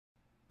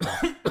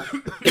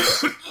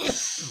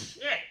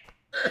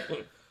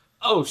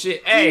Oh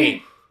shit!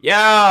 Hey,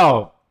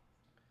 yo,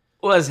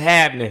 what's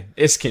happening?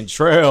 It's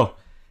Contrell,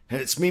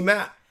 And it's me,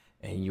 Matt.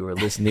 and you are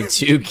listening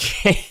to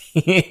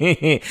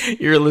K.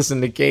 You're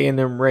listening to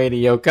K&M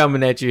Radio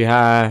coming at you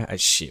high.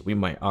 Shit, we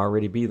might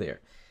already be there.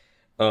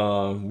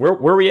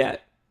 Where we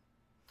at?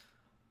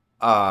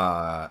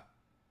 A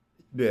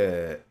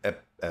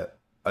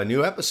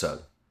new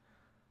episode.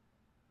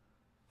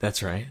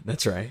 That's right.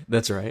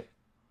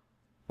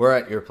 We're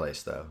at your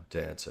place, though,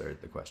 to answer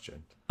the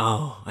question.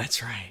 Oh,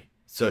 that's right.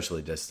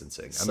 Socially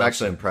distancing. I'm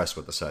actually impressed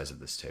with the size of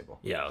this table.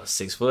 Yo,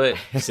 6 foot,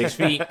 6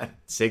 feet,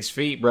 6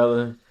 feet,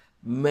 brother.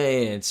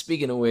 Man,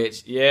 speaking of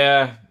which,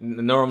 yeah,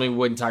 normally we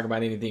wouldn't talk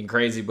about anything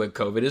crazy, but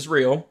COVID is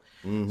real.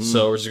 Mm-hmm.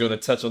 So we're just going to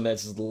touch on that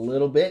just a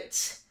little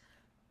bit.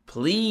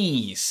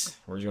 Please,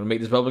 we're just going to make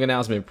this public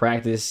announcement.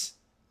 Practice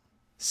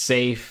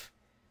safe.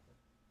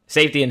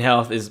 Safety and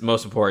health is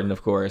most important,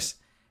 of course.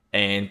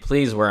 And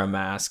please wear a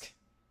mask.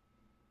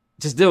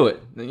 Just do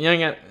it. You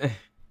ain't got...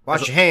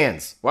 Wash your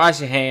hands. Wash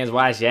your hands,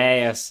 wash your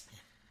ass,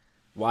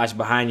 wash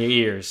behind your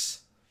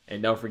ears,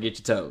 and don't forget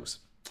your toes.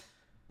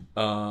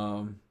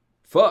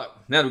 Fuck.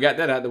 Now that we got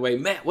that out of the way,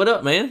 Matt, what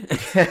up, man?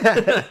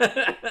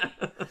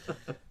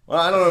 Well,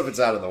 I don't know if it's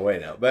out of the way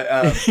now, but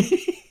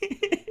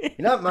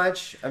not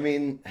much. I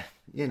mean,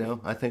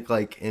 I think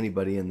like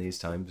anybody in these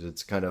times,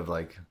 it's kind of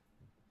like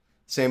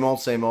same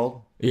old, same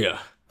old. Yeah.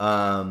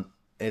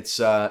 It's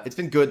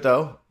been good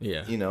though.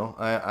 Yeah.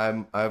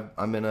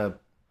 I'm in a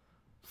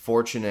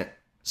fortunate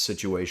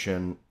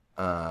situation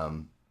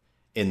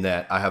in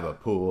that I have a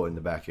pool in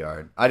the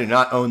backyard. I do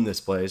not own this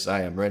place.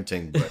 I am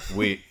renting, but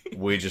we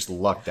just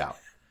lucked out.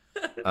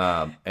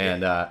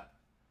 And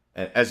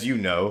as you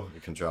know,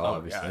 Control,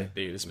 obviously. God,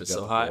 dude, it's been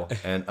so hot.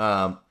 And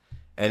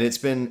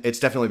it's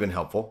definitely been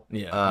helpful.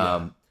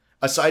 Yeah.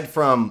 Aside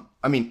from,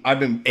 I've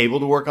been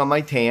able to work on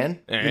my tan.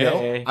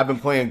 Hey. I've been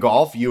playing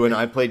golf. You and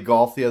I played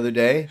golf the other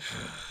day.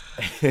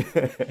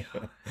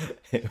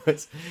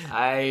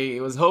 I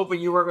was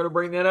hoping you weren't going to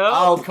bring that up.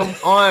 Oh, come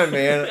on,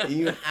 man.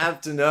 You have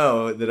to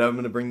know that I'm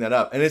going to bring that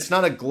up. And it's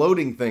not a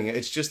gloating thing.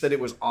 It's just that it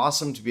was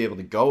awesome to be able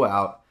to go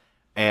out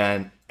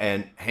and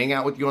hang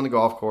out with you on the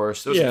golf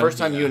course. It was the first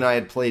time you and I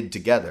had played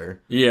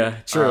together. Yeah,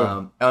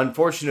 true.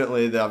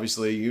 Unfortunately,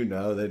 obviously,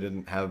 they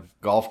didn't have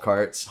golf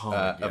carts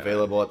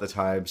available at the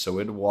time, so we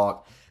had to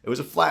walk. It was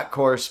a flat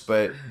course,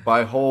 but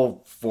by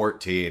hole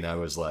 14, I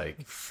was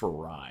like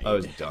fried. I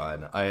was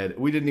done.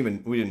 We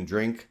didn't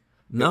drink.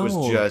 No,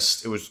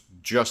 it was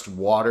just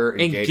water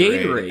and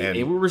Gatorade, and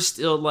we were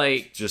still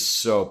like just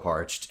so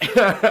parched.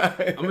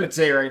 I'm gonna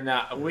tell you right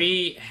now,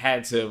 we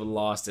had to have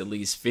lost at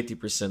least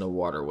 50% of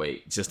water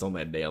weight just on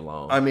that day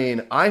alone.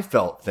 I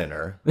felt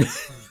thinner.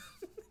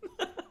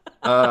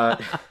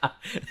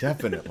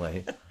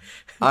 Definitely.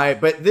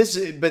 But this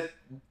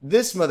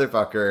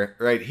motherfucker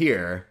right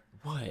here.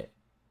 What?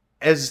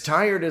 As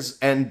tired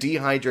and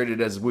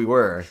dehydrated as we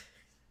were,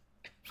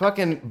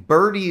 fucking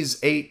Birdie's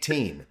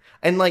 18.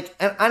 And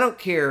I don't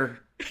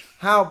care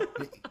how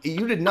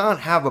you did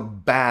not have a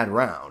bad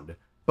round,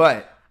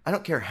 but I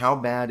don't care how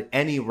bad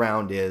any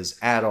round is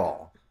at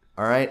all.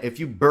 All right,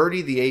 if you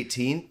birdie the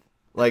 18th,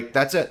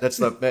 that's it.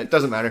 It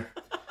doesn't matter.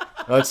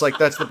 It's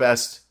that's the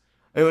best.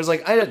 It was I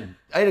had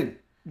a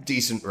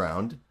decent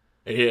round.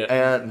 Yeah,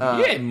 and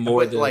you had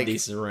more than a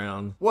decent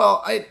round.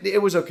 Well,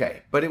 it was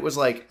okay, but it was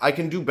I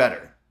can do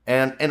better.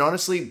 And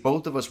honestly,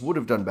 both of us would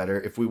have done better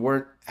if we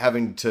weren't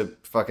having to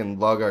fucking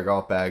lug our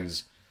golf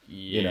bags,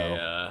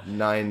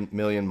 9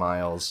 million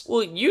miles.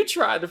 Well, you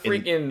tried to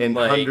freaking in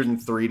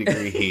 103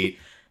 degree heat.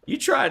 You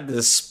tried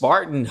to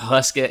Spartan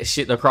husk that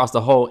shit across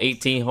the whole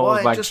 18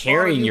 holes by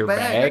carrying your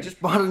bag. I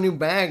just bought a new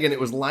bag and it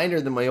was lighter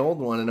than my old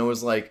one, and I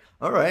was like,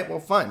 all right, well,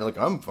 fine.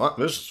 I'm fine.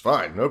 This is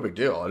fine. No big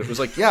deal. And it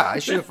was I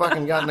should have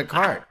fucking gotten a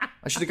cart.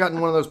 I should have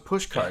gotten one of those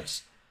push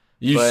carts.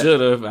 You should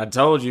have. I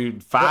told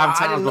you five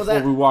times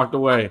before we walked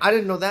away. I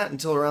didn't know that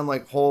until around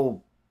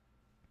hole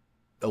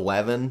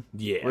 11.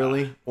 Yeah.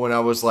 Really? When I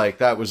was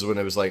that was when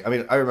it was I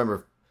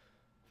remember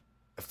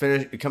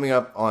coming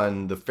up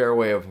on the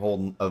fairway of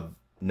hole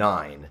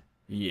 9.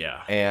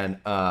 Yeah. And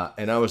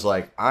I was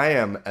I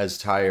am as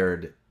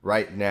tired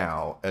right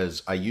now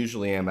as I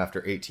usually am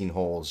after 18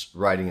 holes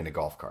riding in a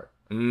golf cart.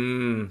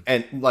 And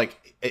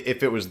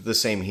if it was the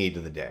same heat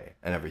of the day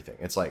and everything,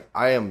 it's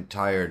I am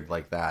tired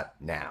like that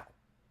now.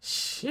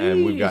 Sheesh.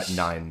 And we've got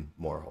 9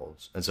 more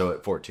holes. And so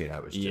at 14, I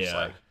was just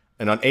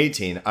and on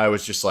 18, I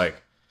was just I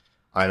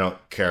don't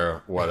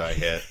care what I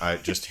hit. I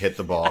just hit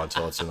the ball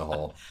until it's in the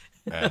hole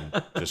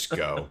and just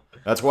go.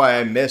 That's why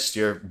I missed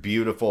your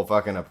beautiful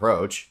fucking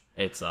approach.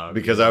 It's all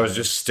because I was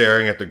just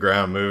staring at the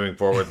ground, moving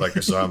forward like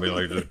a zombie,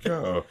 just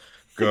go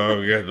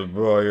get the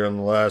ball. You're in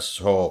the last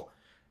hole.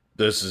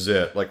 This is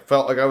it.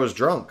 Felt like I was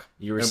drunk.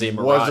 You were seeing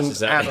mirages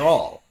wasn't at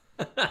all.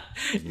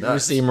 You were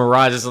seeing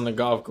mirages on the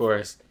golf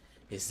course.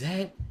 Is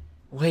that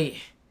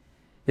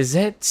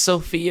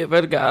Sofia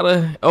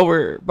Vergara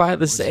over by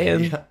the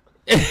sand?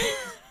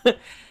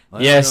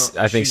 Yes,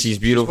 I think she's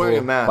beautiful. She's wearing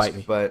a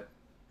mask, but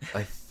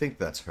I think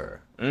that's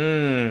her.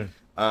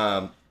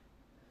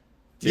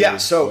 Yeah,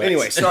 so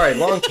anyway, sorry,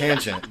 long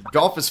tangent.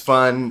 Golf is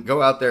fun.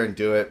 Go out there and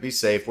do it. Be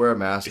safe. Wear a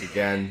mask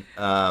again.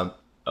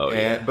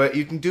 But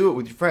you can do it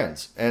with your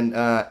friends.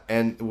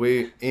 And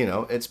we,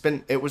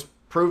 it was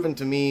proven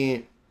to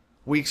me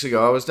weeks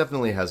ago. I was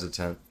definitely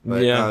hesitant.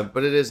 But,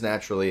 but it is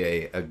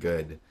naturally a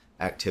good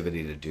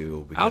activity to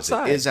do because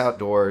outside. It is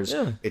outdoors.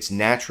 Yeah. It's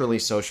naturally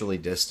socially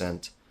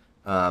distant.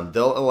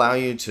 They'll allow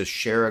you to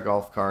share a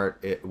golf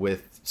cart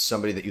with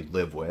somebody that you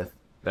live with.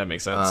 That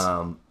makes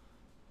sense.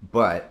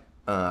 But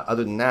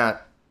other than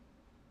that,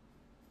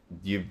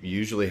 you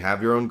usually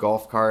have your own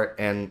golf cart,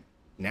 and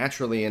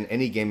naturally in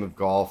any game of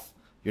golf,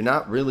 you're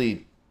not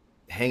really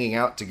hanging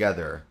out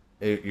together.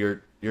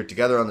 You're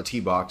together on the tee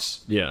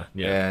box,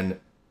 and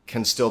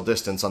can still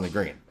distance on the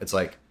green. It's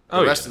like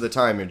the rest of the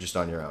time you're just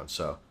on your own.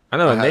 So I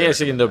know, and they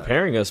actually ended up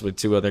pairing us with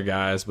two other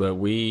guys, but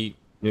we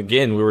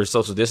were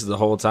social distance the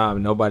whole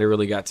time. Nobody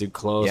really got too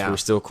close. Yeah. We were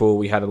still cool.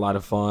 We had a lot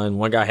of fun.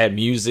 One guy had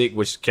music,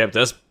 which kept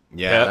us.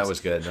 Yeah, that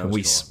was good.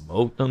 We cool.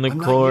 Smoked on the course.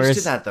 I'm not used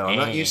to that, though. I'm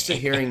not used to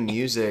hearing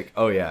music.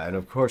 Oh, yeah, and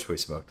of course we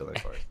smoked on the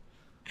course.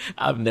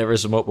 I've never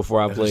smoked before.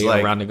 I played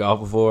around the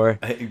golf before.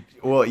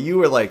 Well, you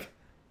were like,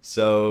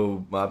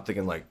 so I'm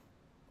thinking like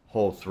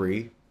hole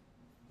 3.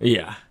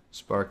 Yeah.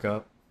 Spark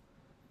up.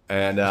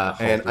 And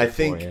I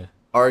think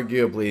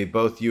arguably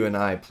both you and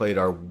I played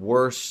our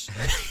worst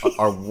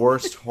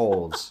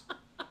holes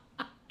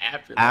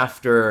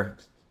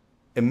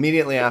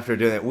immediately after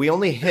doing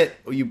it.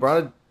 You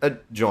brought a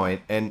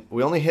joint, and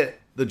we only hit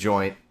the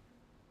joint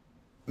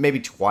maybe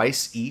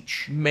twice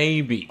each.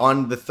 Maybe.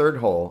 On the third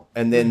hole.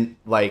 And then,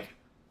 like,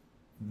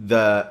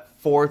 the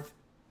 4th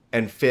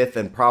and 5th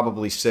and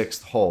probably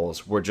 6th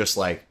holes were just,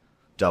 like,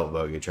 double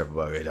bogey, triple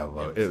bogey, double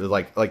bogey. It was,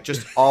 like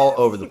just all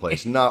over the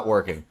place, not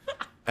working.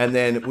 And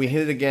then we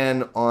hit it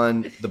again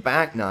on the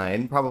back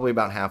 9, probably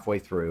about halfway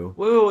through.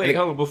 Wait,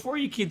 hold on. Before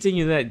you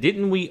continue that,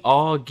 didn't we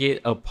all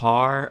get a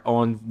par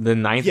on the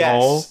 9th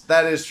hole? Yes,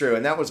 that is true,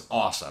 and that was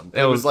awesome.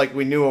 It was like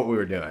we knew what we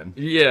were doing.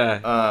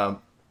 Yeah.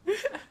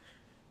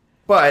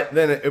 But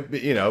then,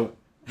 the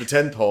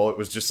 10th hole, it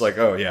was just like,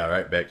 oh, yeah,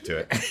 right, back to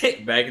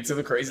it. Back into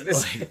the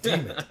craziness.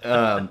 Damn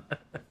it.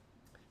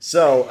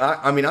 So,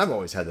 I've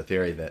always had the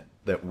theory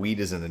that weed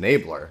is an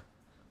enabler.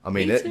 I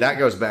mean, that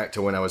goes back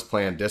to when I was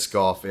playing disc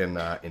golf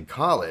in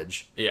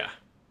college. Yeah.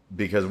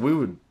 Because we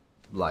would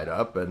light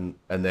up, and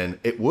then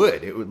it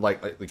would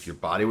like your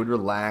body would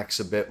relax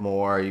a bit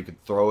more. You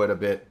could throw it a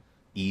bit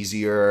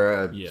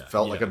easier.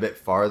 Felt like a bit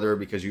farther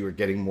because you were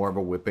getting more of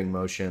a whipping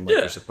motion like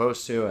you're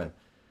supposed to.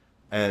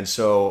 And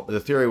so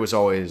the theory was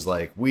always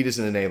like, weed is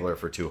an enabler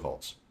for 2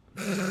 holes.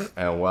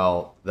 And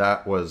well,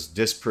 that was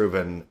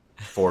disproven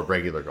for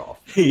regular golf.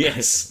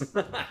 Yes.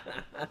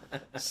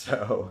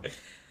 So...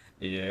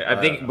 Yeah, I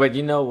think, but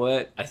you know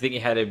what? I think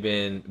it had it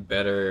been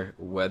better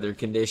weather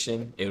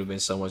condition, it would have been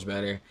so much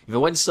better. If it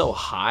wasn't so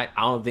hot,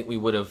 I don't think we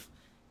would have.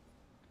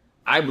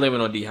 I blame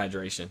it on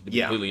dehydration, to be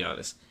completely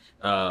honest.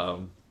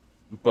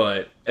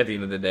 But at the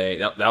end of the day,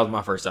 that was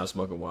my first time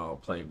smoking while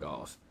playing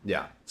golf.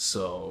 Yeah.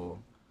 So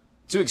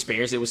to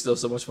experience it was still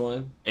so much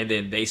fun, and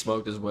then they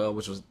smoked as well,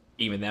 which was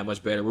even that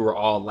much better. We were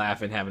all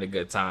laughing, having a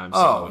good time. So.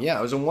 Oh yeah,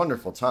 it was a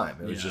wonderful time.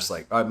 It was just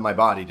like my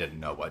body didn't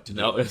know what to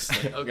do. No, it's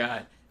like, oh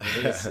god.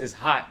 It's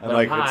hot, but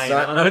I'm high.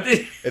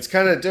 It's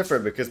kind of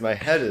different because my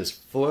head is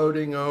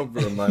floating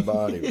over my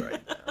body right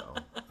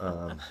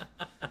now.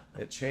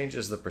 It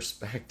changes the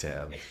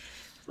perspective.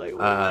 Like, what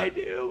do I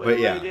do? But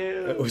yeah,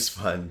 it was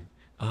fun.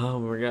 Oh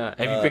my god!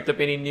 Have you picked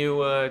up any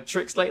new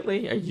tricks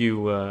lately? Are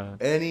you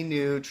any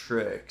new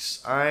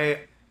tricks? I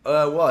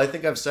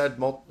think I've said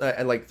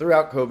like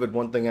throughout COVID,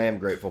 one thing I am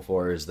grateful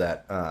for is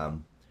that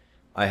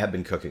I have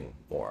been cooking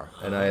more,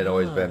 and I had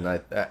always been.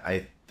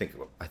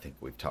 I think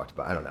we've talked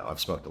about. I don't know. I've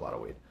smoked a lot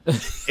of weed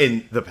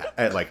in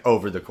like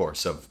over the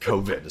course of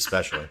COVID,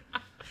 especially.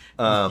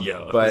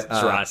 But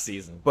dry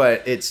season.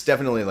 But it's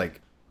definitely like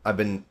I've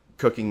been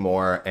cooking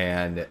more,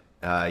 and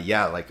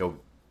like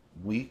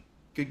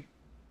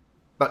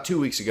about 2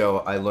 weeks ago,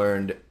 I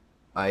learned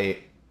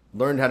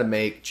how to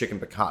make chicken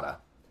piccata.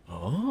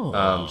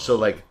 Oh. So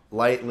like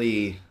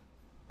lightly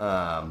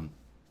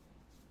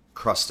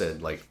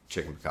crusted like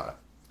chicken piccata,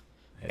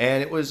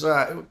 and it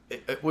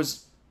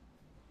was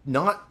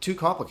not too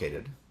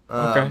complicated.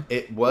 Okay.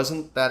 It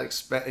wasn't that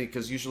expensive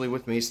because usually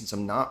with me, since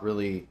I'm not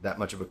really that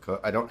much of a cook,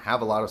 I don't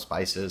have a lot of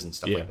spices and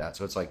stuff like that.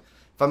 So it's like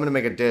if I'm going to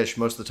make a dish,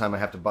 most of the time I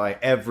have to buy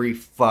every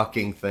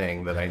fucking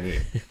thing that I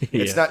need.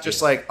 It's not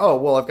just like, oh,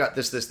 well, I've got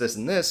this,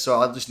 and this, so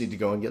I'll just need to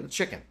go and get the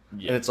chicken.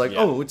 And it's like,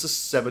 oh, it's a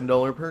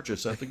 $7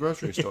 purchase at the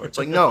grocery store. It's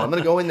like, no, I'm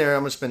going to go in there,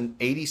 I'm going to spend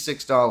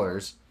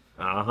 $86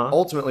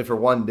 ultimately for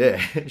one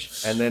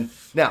dish. And then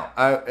now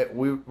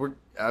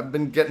I've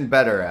been getting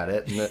better at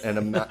it, and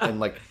I'm not, and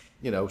like,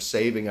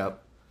 saving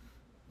up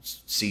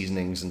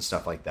seasonings and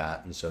stuff like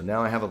that. And so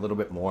now I have a little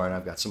bit more, and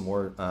I've got some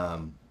more,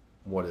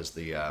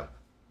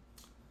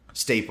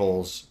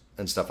 staples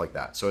and stuff like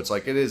that. So it's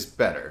like, it is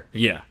better.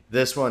 Yeah.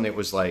 This one, it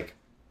was like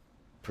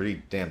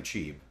pretty damn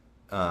cheap.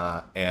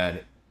 And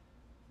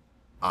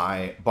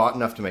I bought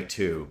enough to make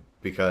 2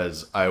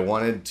 because I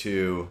wanted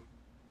to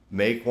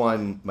make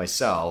one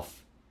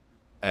myself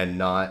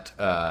not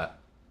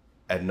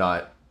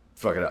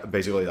fuck it up.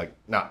 Basically, like,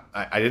 no,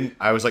 I didn't.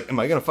 I was like, am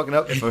I gonna fuck it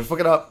up? If I fuck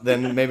it up,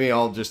 then maybe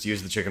I'll just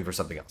use the chicken for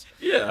something else.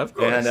 Yeah, of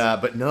course.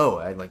 And but no,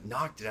 I like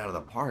knocked it out of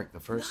the park the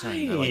first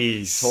time. I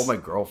like, told my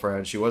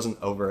girlfriend. She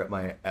wasn't over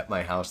at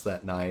my house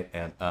that night,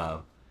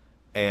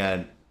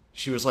 and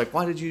she was like,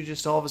 "Why did you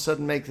just all of a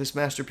sudden make this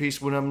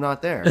masterpiece when I'm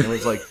not there?" And I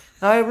was like,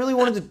 "I really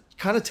wanted to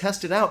kind of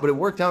test it out, but it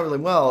worked out really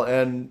well.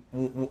 And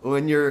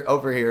when you're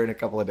over here in a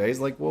couple of days,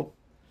 like, well,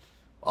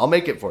 I'll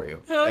make it for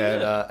you." Hell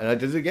and yeah. And I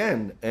did it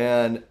again,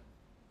 and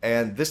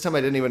this time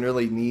I didn't even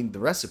really need the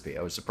recipe.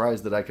 I was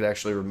surprised that I could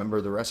actually remember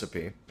the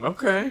recipe.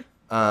 Okay.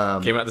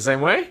 Came out the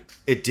same way?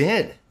 It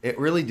did. It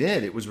really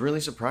did. It was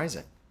really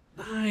surprising.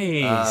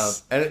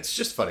 Nice. And it's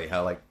just funny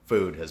how like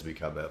food has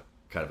become a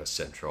kind of a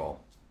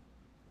central,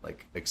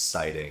 like,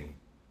 exciting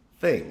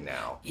thing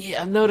now.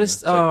 Yeah, I've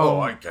noticed. It's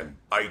like,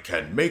 I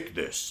can make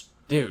this.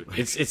 Dude,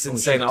 it's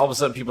insane. All of a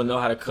sudden, people know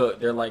how to cook.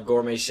 They're like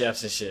gourmet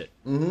chefs and shit.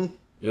 Mm-hmm.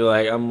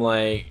 I'm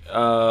like,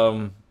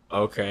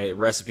 okay,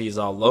 recipes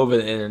all over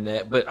the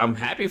internet, but I'm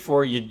happy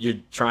for you.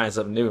 You're trying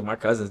something new. My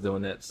cousin's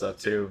doing that stuff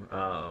too.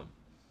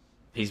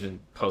 He's been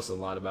posting a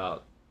lot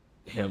about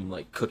him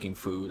like cooking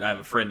food. I have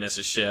a friend that's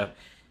a chef.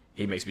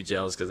 He makes me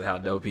jealous because of how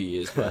dope he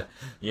is. But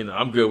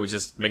I'm good with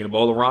just making a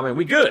bowl of ramen.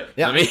 We good.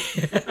 Yeah. You know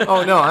what I mean?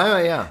 Oh no,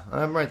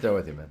 I'm right there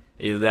with you, man.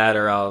 Either that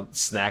or I'll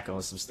snack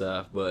on some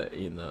stuff. But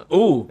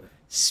ooh,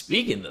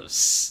 speaking of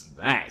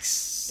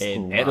snacks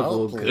and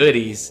edible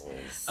goodies,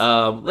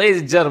 ladies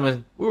and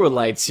gentlemen, we would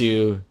like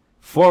to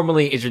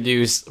formally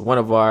introduce one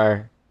of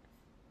our,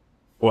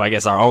 well, I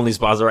guess our only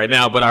sponsor right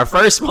now, but our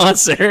first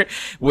sponsor,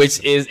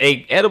 which is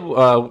a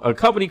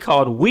company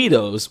called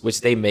Weedos,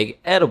 which they make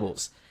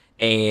edibles.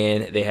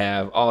 And they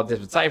have all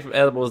different types of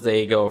edibles.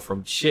 They go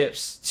from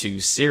chips to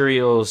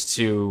cereals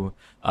to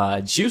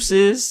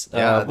juices.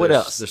 What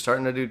else? They're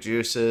starting to do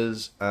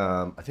juices.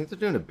 I think they're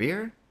doing a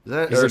beer. Is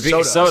that It's or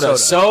a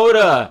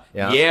soda.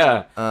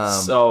 Yeah.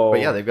 But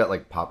yeah, they've got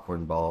like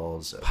popcorn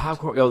balls.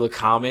 Popcorn. Oh, the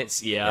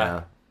Comets.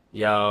 Yeah.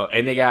 Yo,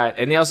 and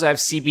they also have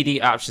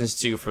CBD options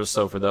too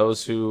for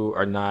those who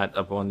are not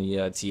up on the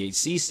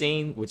THC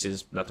scene, which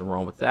is nothing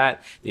wrong with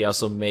that. They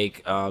also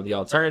make the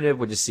alternative,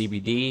 which is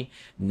CBD.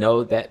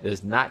 No, that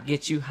does not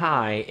get you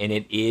high, and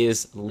it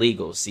is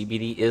legal.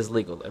 CBD is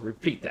legal. I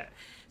repeat that.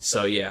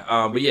 So yeah,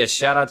 but yeah,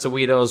 shout out to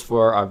Weedos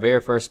for our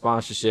very first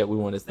sponsorship. We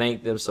want to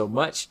thank them so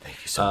much.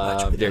 Thank you so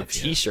much. Their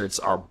T-shirts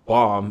are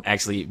bomb.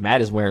 Actually, Matt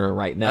is wearing them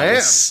right now. I am.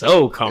 It's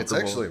so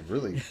comfortable. It's actually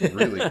really,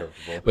 really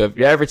comfortable. But if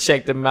you ever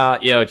check them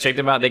out, check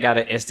them out. They got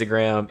an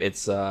Instagram.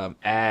 It's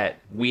at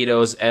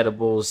Weedos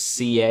Edibles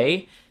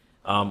CA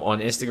on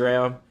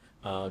Instagram.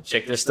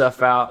 Check their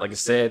stuff out. Like I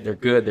said, they're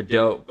good. They're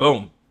dope.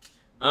 Boom.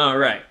 All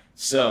right.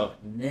 So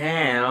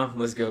now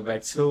let's go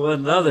back to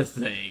another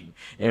thing.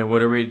 And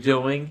what are we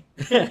doing?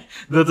 The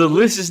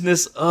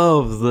deliciousness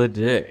of the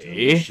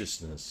day.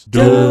 Deliciousness.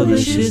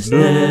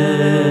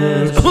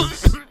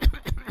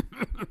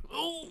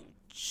 Oh,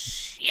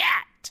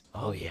 shit.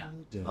 Oh, yeah.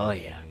 Oh,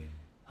 yeah.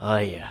 Oh,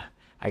 yeah.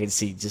 I can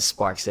see just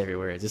sparks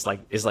everywhere. It's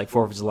like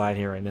 4th of July in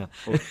here right now.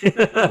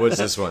 What's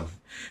this one?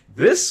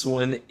 This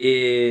one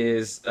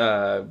is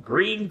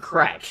Green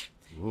Crack.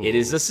 Ooh. It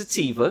is a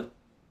sativa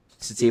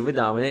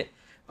dominant.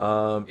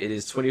 It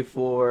is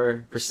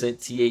 24%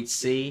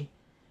 THC,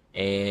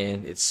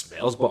 and it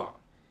smells bomb.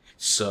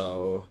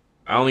 So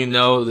I only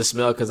know the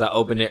smell because I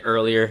opened it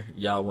earlier.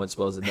 Y'all weren't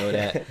supposed to know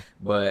that,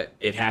 but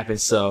it happened.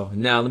 So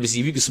now let me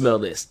see if you can smell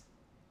this.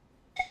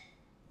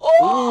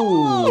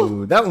 Oh,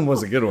 ooh, that one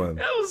was a good one.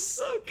 That was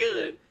so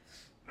good.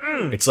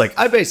 It's like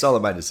I base all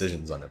of my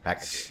decisions on the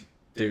packaging.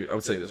 Dude,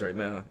 I'm telling you this right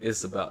now.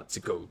 It's about to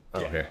go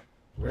down. Here.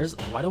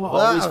 Why do I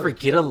always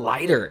forget a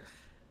lighter?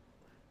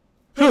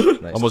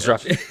 Nice almost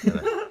catch. dropped it.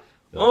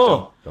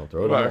 Don't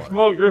throw it away.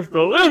 Smoke this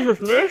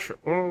deliciousness.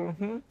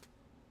 Mm-hmm.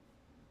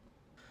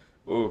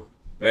 Ooh,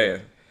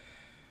 man.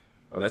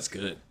 Oh, that's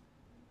good.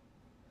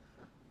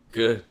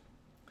 Good.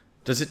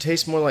 Does it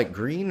taste more like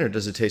green or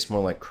does it taste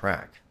more like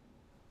crack?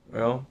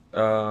 Well,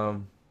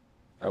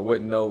 I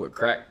wouldn't know what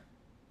crack.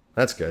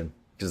 That's good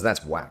because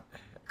that's whack.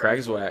 Crack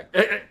is whack.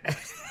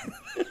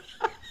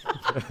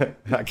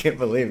 I can't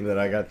believe that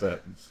I got to.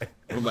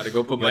 I'm about to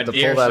go put my to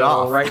dare pull that shirt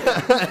off. on right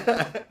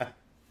now.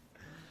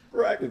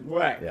 Crack is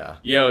whack. Yeah.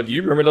 Yo, do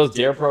you remember those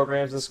dare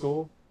programs in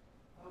school?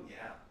 Oh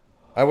yeah.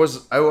 I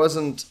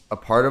wasn't a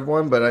part of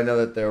one, but I know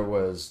that there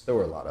were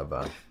a lot of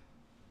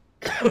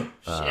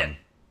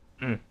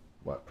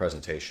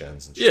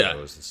presentations and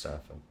shows and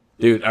stuff.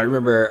 Dude, I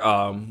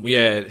remember we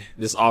had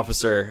this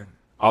Officer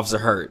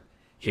Hurt.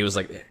 He was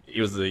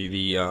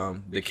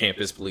the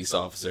campus police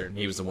officer, and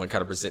he was the one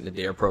kind of presenting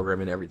the DARE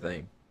program and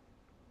everything.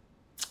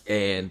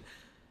 And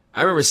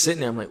I remember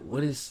sitting there, I'm like,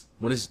 what is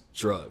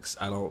drugs?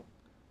 I don't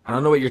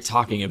know what you're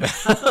talking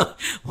about.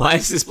 Why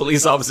is this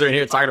police officer in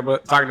here talking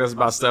to us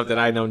about stuff that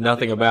I know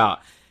nothing about?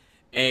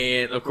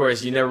 And of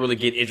course, you never really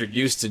get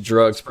introduced to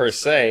drugs per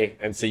se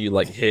until you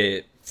like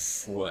hit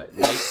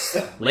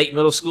late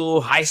middle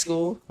school, high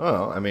school.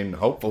 Oh, I mean,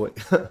 hopefully.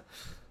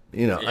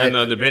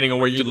 And depending on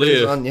where you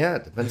live.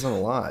 It depends on a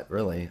lot,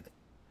 really.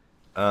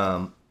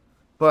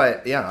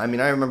 But yeah, I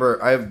mean, I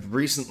remember I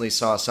recently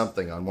saw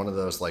something on one of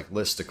those like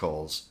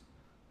listicles.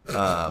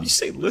 You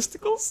say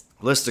listicles?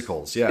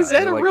 Listicles, yeah. Is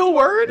that a like, real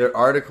word? They're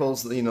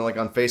articles, like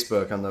on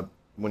Facebook on the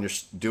when you're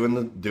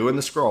doing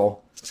the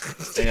scroll,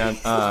 and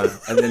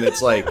then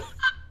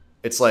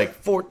it's like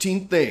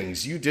 14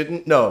 things you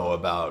didn't know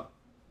about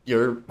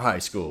your high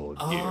school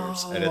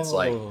years, and it's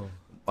like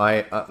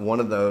one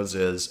of those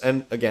is,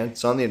 and again,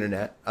 it's on the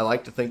internet. I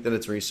like to think that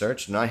it's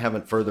researched, and I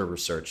haven't further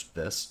researched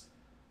this,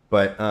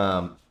 but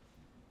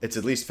it's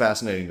at least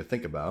fascinating to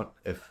think about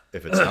if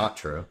it's not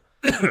true.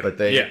 But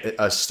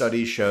a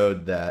study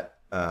showed that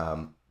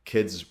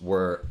kids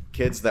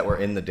that were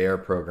in the DARE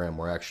program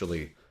were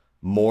actually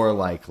more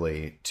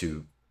likely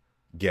to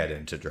get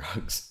into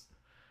drugs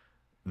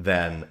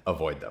than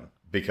avoid them,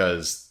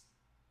 because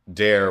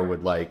DARE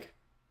would like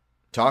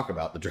talk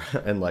about the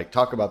drugs and like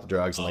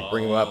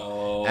bring them up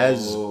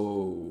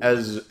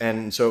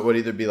and so it would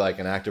either be like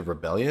an act of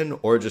rebellion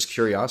or just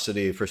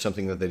curiosity for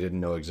something that they didn't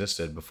know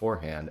existed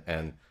beforehand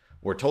and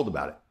were told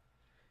about it.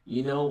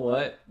 You know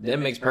what? That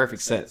makes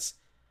perfect sense.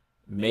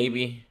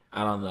 Maybe,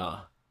 I don't know.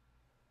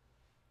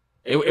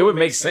 It would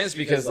make sense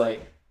because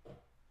like,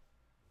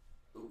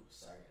 ooh,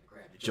 sorry, I gotta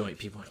grab the joint.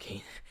 People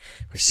can't.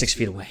 We're 6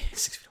 feet away.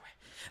 6 feet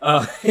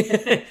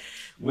away.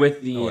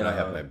 With the and I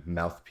have my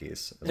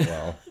mouthpiece as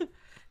well.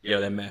 Yo,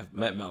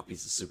 that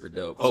mouthpiece is super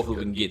dope. Hopefully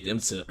we can get them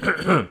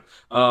to.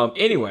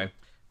 Anyway,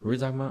 what were we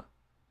talking about?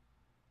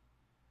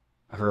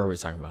 I forgot what we were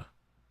talking about.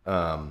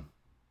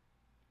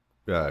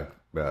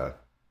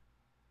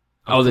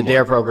 The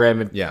DARE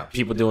program and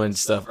people doing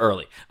stuff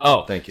early.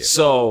 Oh, thank you.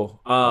 So,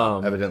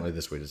 evidently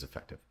this weed is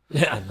effective.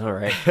 Yeah, I know,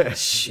 right?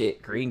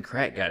 Shit, green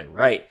crack got it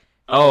right.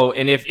 Oh,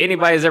 and if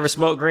anybody's ever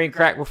smoked green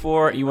crack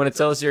before, you want to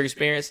tell us your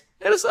experience,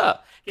 hit us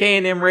up.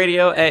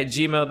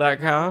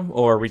 knmradio@gmail.com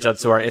or reach out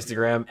to our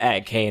Instagram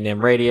at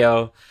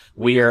knmradio.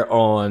 We are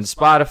on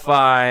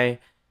Spotify,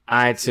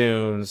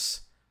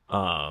 iTunes,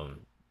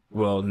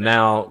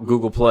 now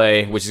Google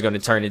Play, which is going to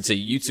turn into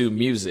YouTube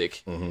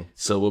Music. Mm-hmm.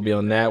 So we'll be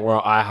on that. We're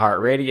on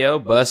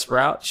iHeartRadio,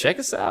 Buzzsprout. Check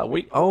us out.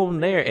 We own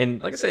there.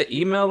 And like I said,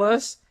 email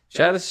us,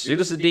 shoot us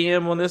a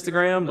DM on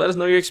Instagram. Let us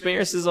know your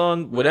experiences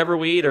on whatever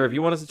weed, or if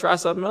you want us to try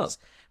something else.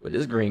 But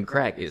this green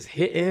crack is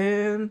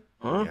hitting.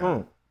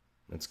 Yeah,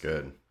 that's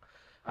good.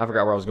 I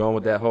forgot where I was going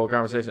with that whole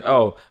conversation.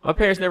 Oh, my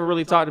parents never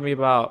really talked to me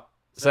about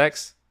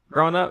sex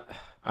growing up.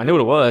 I knew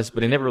what it was,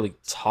 but they never really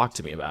talked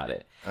to me about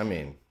it. I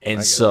mean,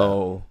 and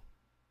so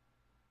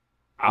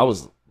I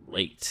was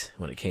late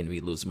when it came to me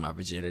losing my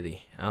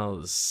virginity. I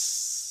was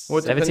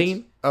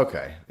 17.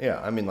 Okay,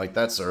 yeah. I mean, like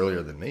that's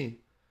earlier than me.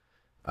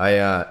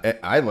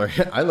 I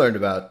learned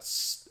about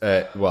this.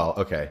 I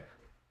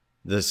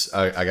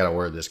gotta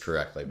word this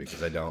correctly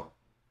because I don't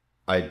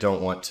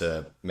want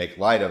to make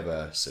light of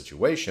a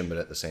situation, but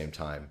at the same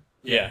time,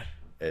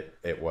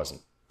 it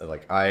wasn't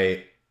like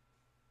I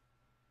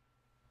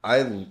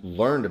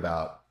learned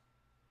about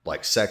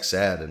like sex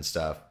ed and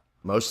stuff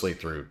mostly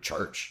through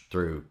church,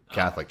 through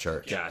Catholic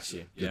church.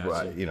 Gotcha.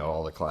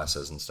 All the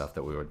classes and stuff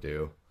that we would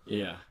do.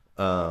 Yeah.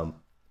 And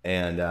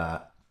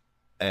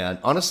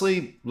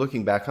honestly,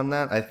 looking back on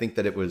that, I think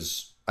that it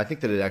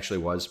actually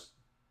was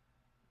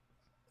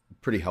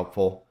pretty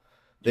helpful.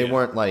 They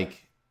weren't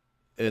like,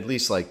 at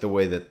least like the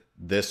way that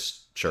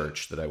this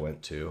church that I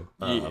went to,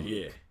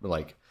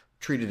 like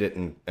treated it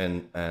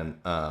and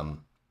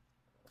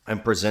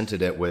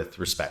presented it with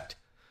respect.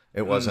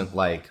 It wasn't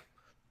like,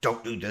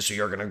 don't do this or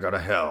you're gonna go to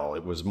hell.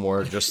 It was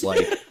more just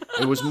like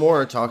it was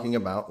more talking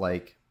about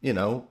like,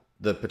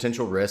 the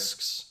potential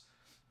risks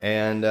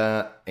and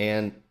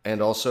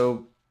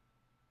also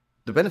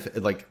the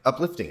benefit, like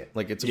uplifting it.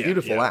 Like it's a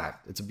beautiful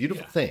act. It's a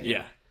beautiful thing.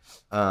 Yeah.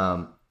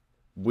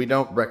 We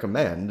don't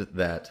recommend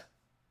that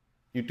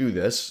you do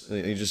this.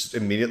 You just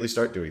immediately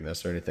start doing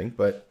this or anything,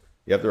 but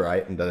you have the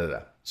right and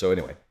da-da-da. So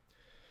anyway,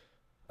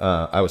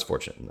 I was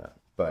fortunate in that,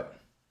 but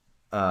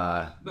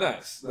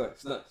nice.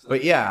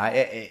 But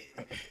yeah,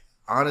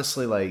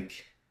 honestly,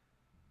 like,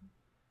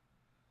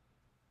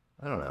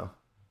 I don't know.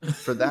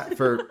 For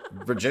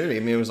virginity,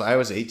 I mean, I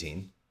was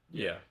 18.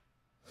 Yeah.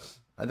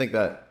 I think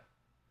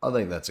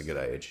that's a good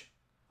age.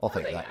 I'll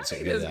think that's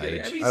a good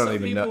age. I mean, I don't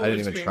even know. I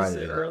didn't even try to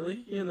do that.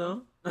 Early,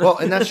 Well,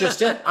 and that's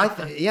just it.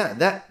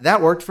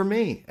 That worked for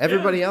me.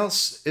 Everybody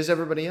else is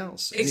everybody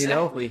else.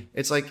 Exactly. And,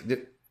 it's like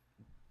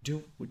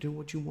do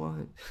what you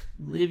want.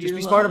 Just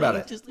be smart about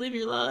it. Just live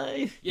your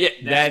life. Yeah,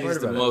 that is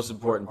the most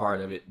important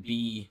part of it.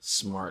 Be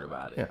smart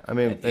about it. Yeah, I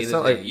mean, it's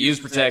not like use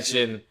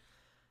protection.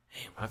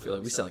 Damn, I feel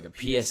like we sound like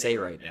a PSA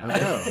right now. I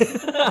know.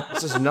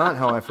 This is not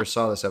how I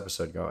foresaw this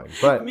episode going.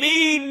 But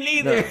me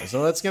neither. No,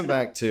 so let's get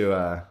back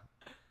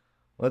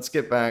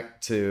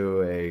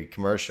to a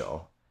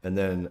commercial, and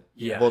then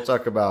we'll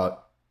talk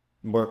about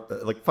more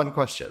like fun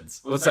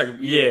questions. No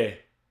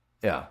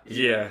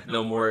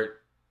more.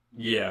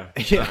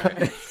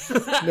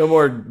 No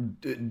more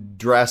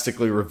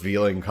drastically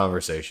revealing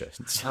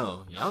conversations.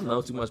 Oh, y'all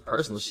know too much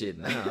personal shit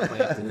now. I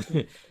might have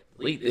to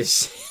delete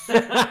this.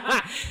 All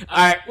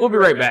right, we'll be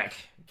right back.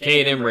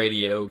 K&M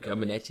Radio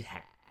coming at you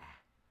high.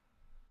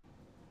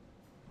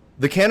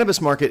 The cannabis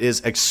market is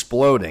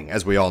exploding,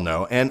 as we all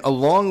know, and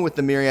along with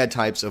the myriad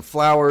types of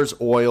flowers,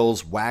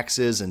 oils,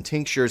 waxes, and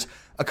tinctures,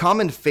 a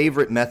common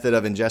favorite method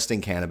of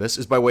ingesting cannabis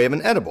is by way of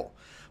an edible.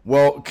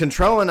 Well,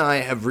 Contrell and I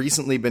have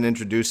recently been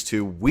introduced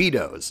to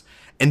Weedos,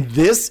 and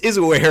this is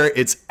where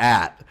it's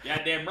at.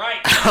 Goddamn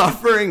right.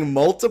 Offering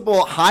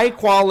multiple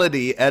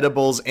high-quality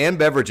edibles and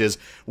beverages,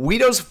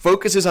 Weedos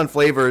focuses on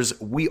flavors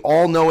we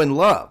all know and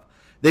love.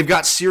 They've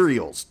got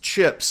cereals,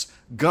 chips,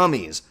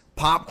 gummies,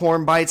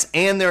 popcorn bites,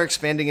 and they're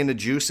expanding into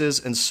juices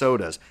and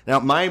sodas. Now,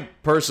 my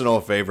personal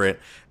favorite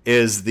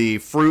is the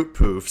Fruit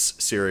Poofs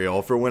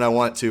cereal for when I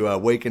want to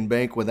wake and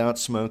bake without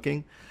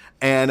smoking.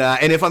 And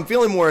if I'm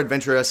feeling more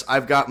adventurous,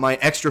 I've got my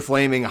extra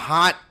flaming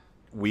hot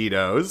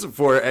Weedos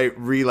for a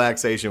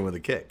relaxation with a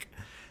kick.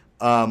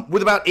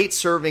 With about 8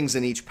 servings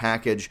in each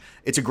package,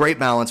 it's a great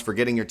balance for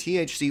getting your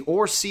THC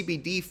or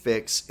CBD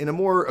fix in a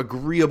more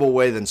agreeable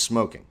way than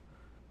smoking.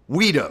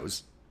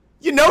 Weedos.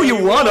 You know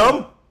you want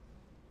them!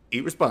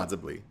 Eat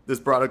responsibly.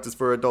 This product is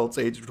for adults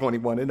aged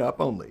 21 and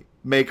up only.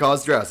 May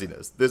cause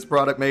drowsiness. This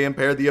product may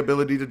impair the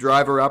ability to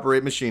drive or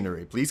operate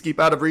machinery. Please keep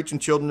out of reach of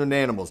children and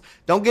animals.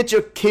 Don't get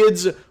your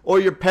kids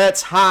or your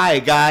pets high,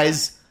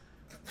 guys.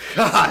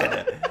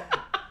 God.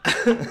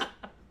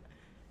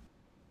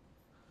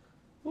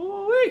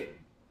 Ooh-wee.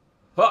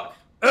 Fuck.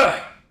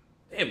 Ugh.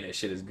 Damn, that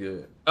shit is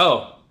good.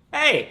 Oh,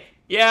 hey.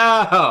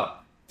 Yo.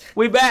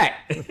 We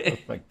back. Oh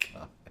my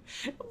God.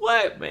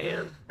 What,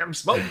 man? I'm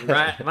smoking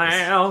right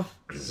now.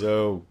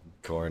 So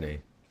corny.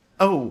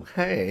 Oh,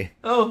 hey.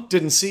 Oh.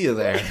 Didn't see you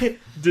there.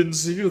 Didn't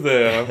see you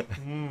there.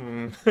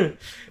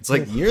 It's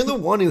like, you're the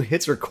one who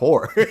hits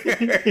record.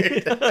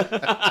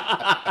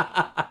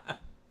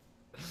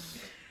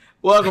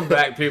 Welcome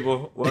back,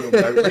 people. Welcome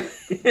back.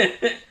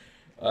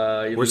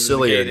 We're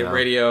sillier now.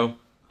 Radio.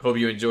 Hope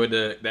you enjoyed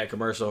that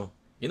commercial.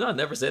 You know, I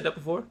never said that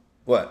before.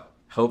 What?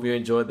 Hope you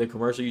enjoyed the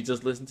commercial you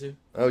just listened to.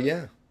 Oh,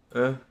 yeah.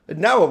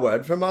 Now a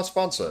word from our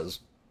sponsors.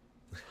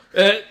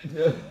 Now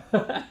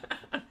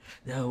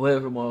a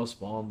word from our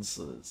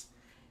sponsors.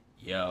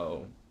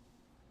 Yo.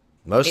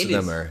 Most of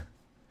them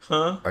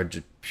are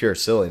just pure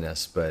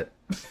silliness, but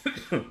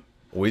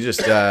we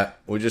just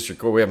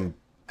record. We haven't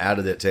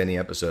added it to any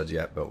episodes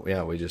yet, but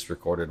yeah, we just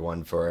recorded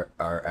one for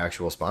our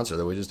actual sponsor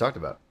that we just talked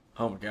about.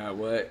 Oh my God,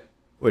 what?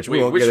 Which we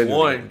won't get into.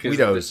 One?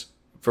 Weedos.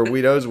 For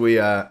Weedos, we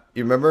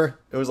you remember?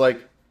 It was like,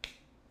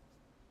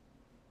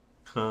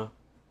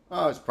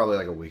 Oh, it's probably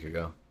like a week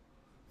ago.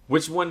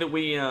 Which one did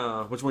we?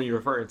 Which one are you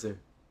referring to?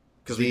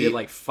 Because we did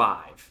like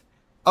 5.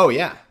 Oh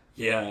yeah.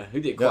 Yeah, we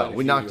did quite.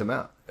 We knocked them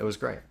out. It was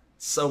great.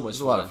 So much. It was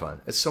a lot of fun.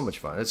 It's so much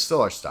fun. It's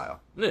still our style.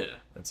 Yeah.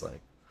 It's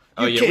like.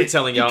 Oh yeah, we're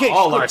telling y'all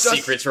all our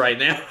secrets right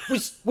now.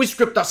 We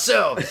script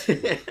ourselves.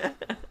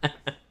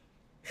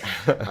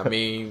 I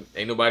mean,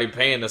 ain't nobody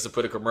paying us to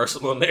put a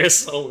commercial on there,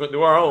 so we're gonna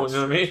do our own. You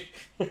know what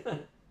I mean?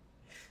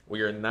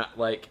 We are not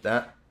like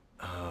that.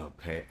 Oh,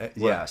 pay.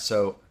 Yeah.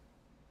 So.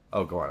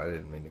 Oh, go on. I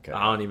didn't mean to cut.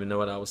 I don't even know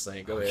what I was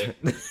saying. Go ahead.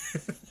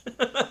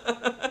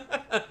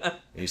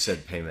 You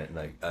said payment,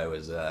 and I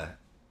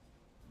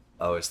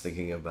was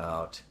thinking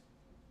about.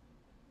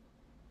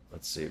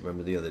 Let's see.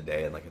 Remember the other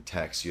day in like a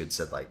text you had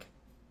said like,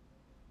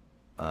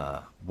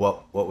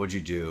 what would you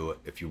do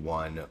if you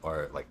won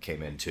or like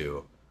came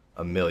into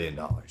 $1 million?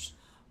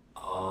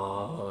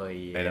 Oh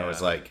yeah. And I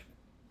was like,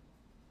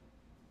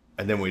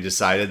 and then we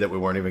decided that we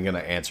weren't even going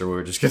to answer. We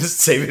were just going to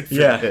save it for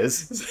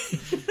this.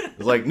 It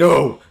was like,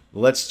 no,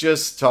 let's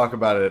just talk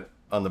about it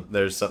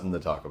there's something to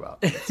talk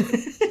about. So,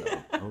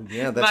 oh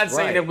yeah, that's not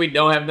saying that we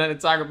don't have nothing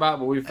to talk about,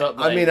 but we felt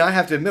like... I mean, I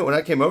have to admit, when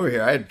I came over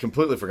here, I had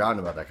completely forgotten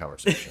about that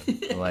conversation.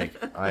 Like,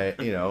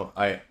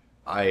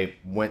 I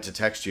went to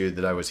text you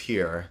that I was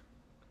here,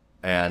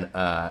 and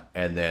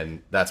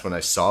then that's when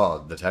I saw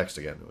the text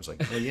again. It was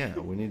like, oh yeah,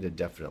 we need to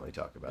definitely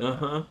talk about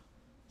that.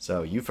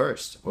 So you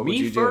first. What would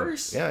you do?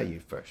 First? Yeah, you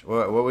first.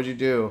 What would you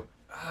do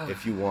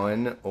if you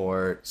won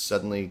or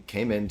suddenly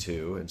came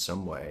into, in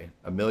some way,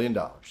 $1 million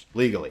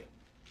legally,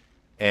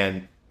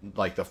 and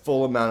like the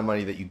full amount of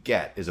money that you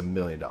get is $1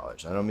 million? I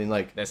don't mean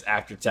like that's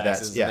after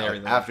taxes. Yeah, and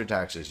everything. Like after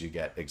taxes, you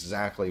get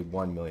exactly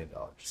 $1 million.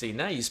 See,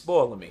 now you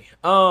spoiling me.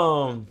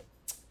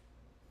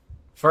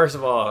 First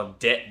of all,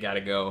 debt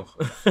gotta go.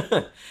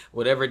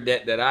 Whatever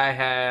debt that I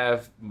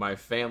have, my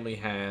family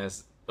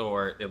has,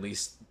 or at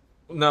least.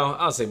 No,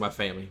 I'll say my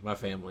family. My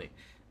family.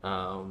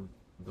 The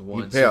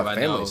ones you pay off I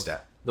family's know.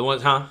 debt. The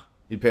ones, huh?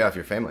 You'd pay off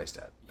your family's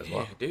debt as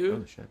well. Dude.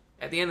 Oh, shit.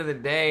 At the end of the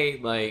day,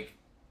 like,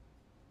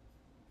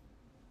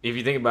 if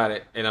you think about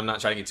it, and I'm not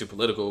trying to get too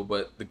political,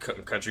 but the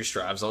country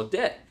strives on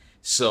debt.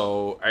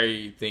 So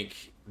I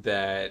think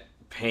that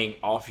paying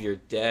off your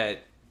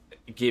debt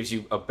gives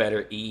you a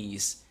better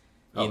ease,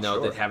 than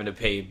having to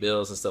pay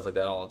bills and stuff like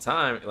that all the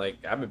time. Like,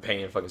 I've been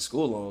paying fucking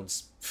school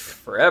loans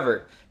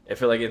forever. I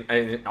feel like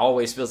it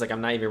always feels like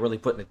I'm not even really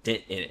putting a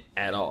dent in it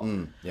at all.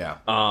 Yeah.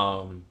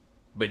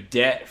 But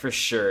debt for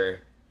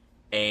sure,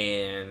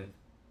 and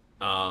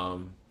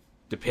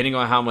depending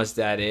on how much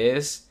that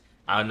is,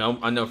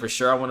 I know for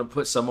sure I want to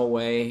put some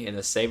away in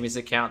a savings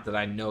account that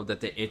I know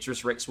that the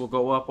interest rates will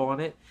go up on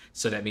it.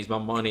 So that means my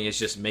money is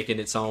just making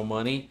its own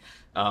money.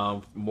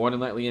 More than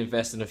likely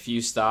invest in a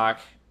few stock.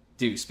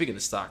 Dude, speaking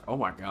of stock, oh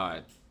my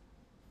God.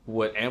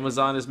 What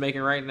Amazon is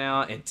making right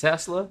now and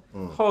Tesla,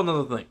 whole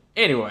nother thing.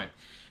 Anyway,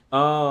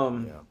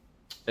 and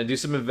do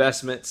some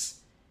investments,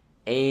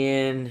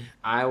 and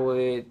I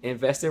would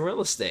invest in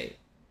real estate.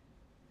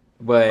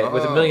 But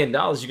with $1 million,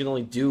 you can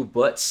only do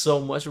but so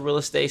much real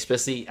estate,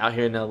 especially out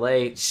here in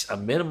LA. Just a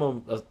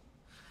minimum of,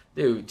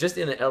 dude, just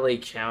in the LA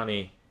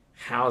County,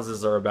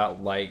 houses are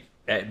about like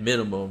at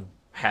minimum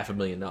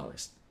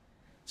 $500,000.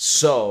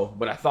 So,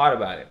 but I thought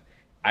about it.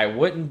 I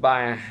wouldn't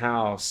buy a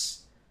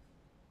house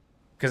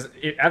because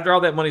after all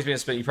that money's being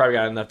spent, you probably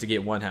got enough to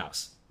get one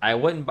house. I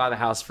wouldn't buy the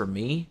house for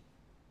me.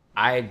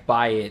 I'd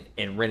buy it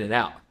and rent it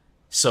out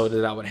so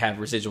that I would have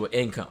residual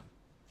income.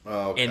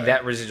 Okay. And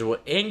that residual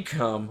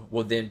income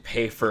will then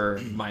pay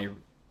for my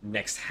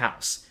next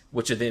house,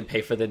 which will then pay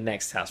for the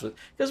next house.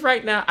 Because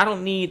right now, I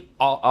don't need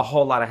a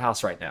whole lot of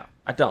house right now.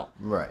 I don't.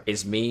 Right.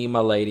 It's me, my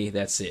lady,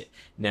 that's it.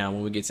 Now,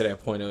 when we get to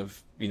that point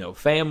of,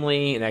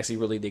 family and actually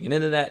really digging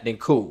into that, then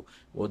cool.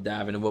 We'll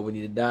dive into what we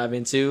need to dive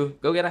into.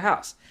 Go get a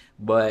house.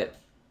 But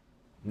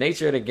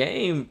nature of the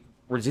game,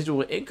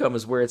 residual income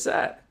is where it's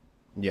at.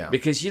 Yeah.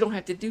 Because you don't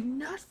have to do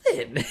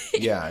nothing.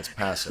 Yeah, it's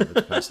passive.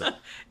 It's passive.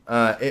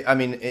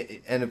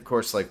 And of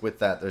course, like with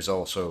that, there's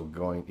also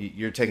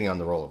you're taking on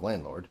the role of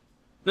landlord.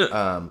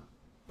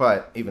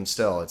 But even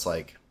still, it's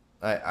like,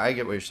 I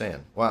get what you're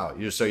saying. Wow.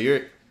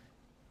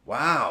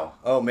 Wow.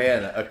 Oh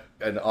man.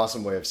 An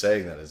awesome way of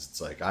saying that is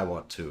it's like, I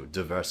want to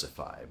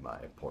diversify my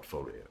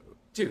portfolio.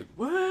 Dude,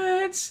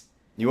 what?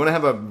 You want to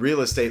have a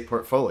real estate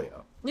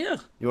portfolio. Yeah.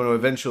 You want to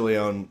eventually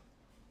own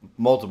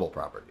multiple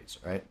properties,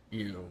 right?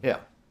 Yeah.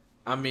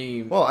 I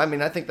mean,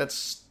 I think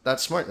that's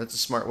smart. That's a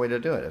smart way to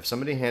do it. If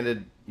somebody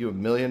handed you $1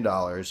 million,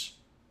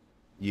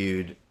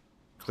 you'd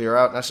clear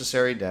out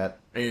necessary debt,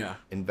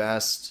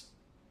 invest,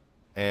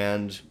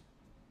 and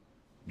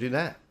do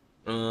that.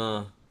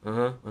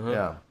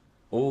 Yeah.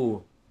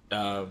 Oh,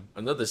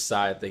 another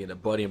side thing. A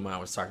buddy of mine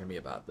was talking to me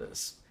about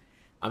this.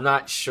 I'm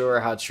not sure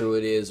how true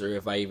it is, or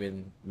if I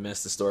even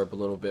messed the story up a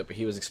little bit. But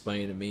he was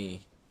explaining to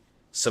me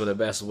some of the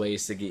best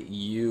ways to get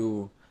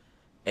you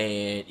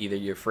and either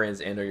your friends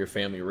and or your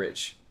family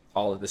rich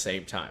all at the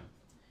same time.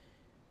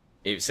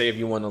 Say if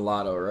you won the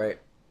lotto, right?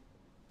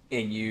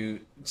 And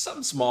you,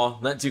 something small,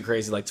 not too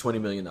crazy, like $20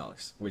 million,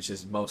 which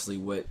is mostly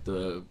what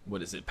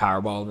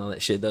Powerball and all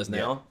that shit does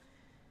now.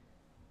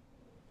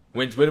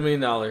 Win $20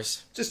 million.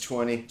 Just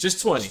 20.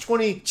 Just 20.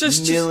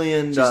 Just $20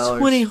 million. Just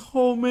 $20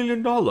 whole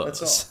million.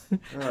 That's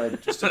all.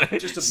 Just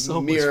a so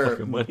mere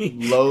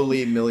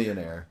lowly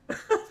millionaire.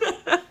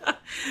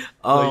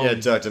 Yeah,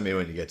 talk to me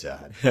when you get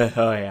to that.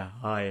 Oh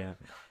yeah.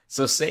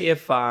 So say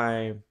if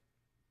I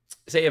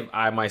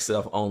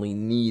myself only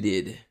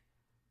needed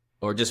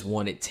or just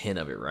wanted 10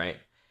 of it, right?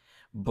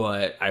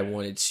 But I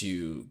wanted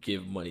to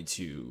give money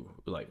to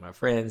like my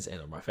friends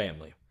and my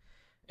family.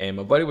 And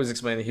my buddy was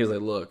explaining, he was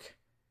like, look,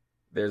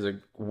 there's a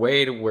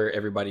way to where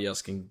everybody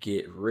else can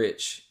get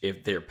rich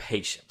if they're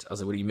patient. I was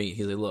like, what do you mean?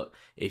 He's like, look,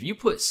 if you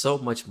put so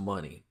much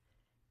money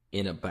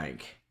in a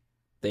bank,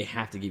 they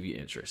have to give you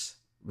interest.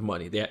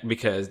 Money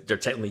because they're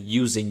technically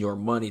using your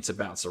money to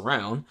bounce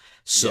around,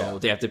 so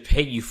they have to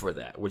pay you for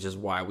that, which is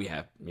why we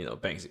have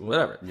banks,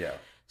 whatever.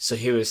 So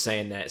he was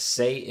saying that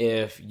say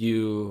if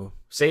you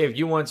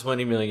won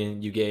 20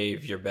 million, you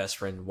gave your best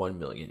friend 1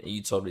 million, and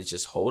you told him to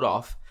just hold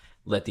off,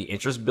 let the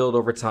interest build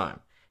over time,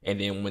 and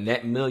then when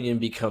that million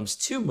becomes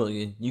 2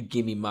 million, you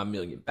give me my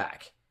million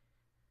back.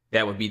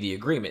 That would be the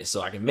agreement. So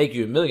I can make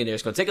you a millionaire.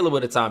 It's going to take a little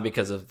bit of time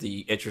because of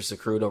the interest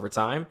accrued over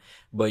time,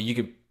 but you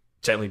could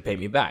technically pay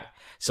me back.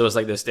 So it's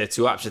like that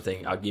 2-option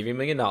thing. I'll give you $1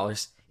 million.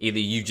 Either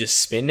you just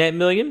spend that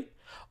million,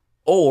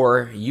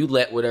 or you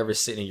let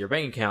whatever's sitting in your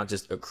bank account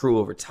just accrue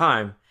over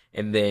time.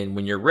 And then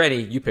when you're ready,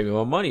 you pay me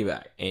my money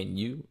back.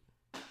 And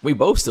we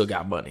both still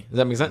got money. Does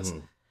that make sense?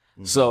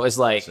 Mm-hmm. So it's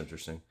like... That's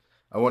interesting.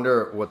 I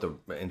wonder what the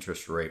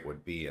interest rate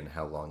would be and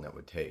how long that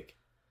would take.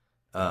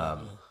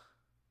 But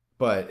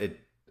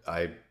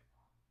I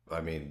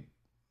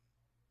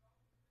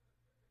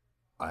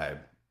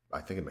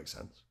think it makes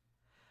sense.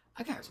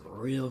 I got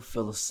real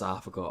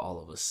philosophical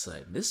all of a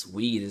sudden. This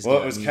weed is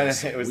it was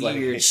weird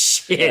like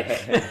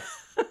shit.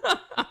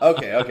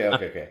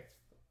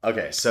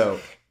 Okay. So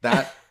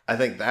that I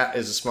think that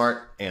is a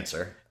smart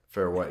answer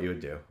for what you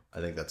would do.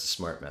 I think that's a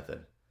smart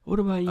method. What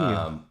about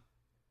you?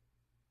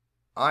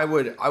 I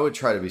would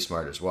try to be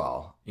smart as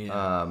well.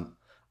 Yeah.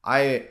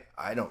 I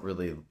don't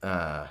really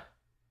there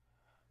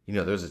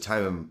was a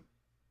time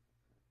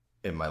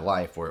in my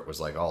life where it was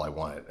like all I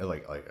wanted.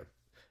 Like if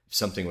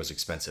something was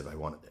expensive, I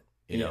wanted it.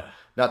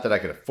 Not that I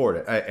could afford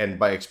it. And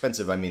by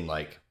expensive, I mean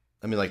like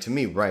to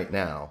me right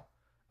now,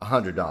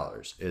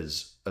 $100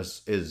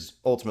 is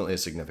ultimately a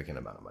significant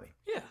amount of money.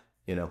 Yeah.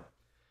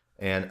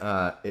 And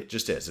it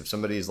just is. If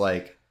somebody's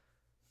like,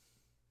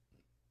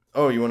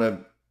 oh, you want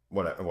to,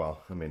 whatever.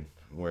 Well, I mean,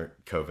 we're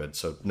COVID,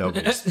 so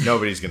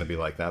nobody's going to be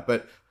like that.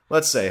 But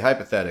let's say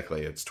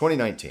hypothetically it's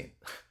 2019,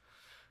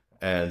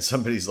 and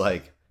somebody's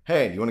like,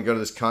 "Hey, do you want to go to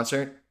this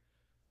concert?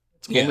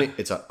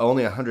 It's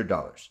only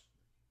 $100."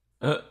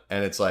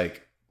 And it's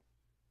like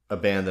a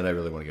band that I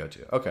really want to go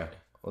to. Okay,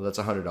 well that's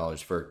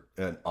 $100 for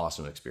an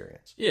awesome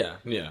experience.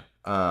 Yeah.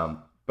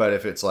 But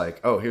if it's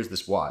like, oh, here's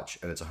this watch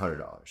and it's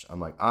 $100,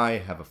 I'm like, I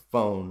have a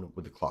phone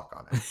with a clock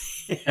on it.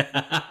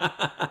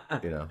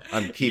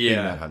 I'm keeping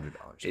that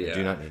 $100. I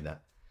do not need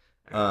that.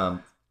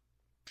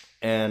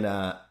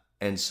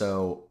 And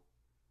so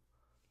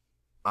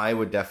I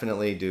would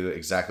definitely do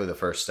exactly the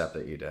first step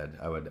that you did.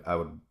 I would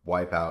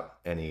wipe out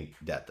any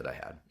debt that I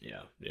had.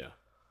 Yeah.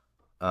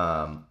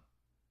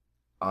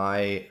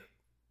 I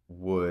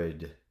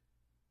would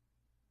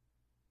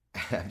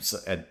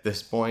at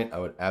this point, I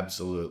would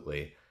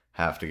absolutely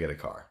have to get a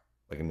car,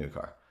 like a new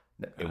car.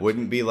 It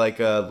wouldn't be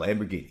like a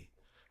Lamborghini.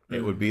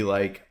 It would be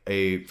like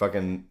a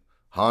fucking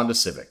Honda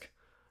Civic,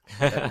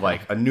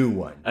 like a new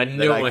one.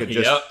 That I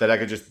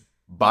could just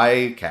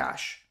buy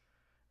cash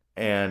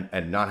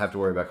and not have to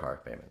worry about car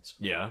payments.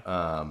 Yeah.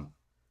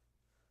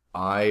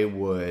 I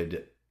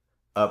would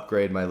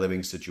upgrade my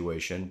living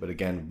situation, but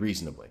again,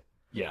 reasonably.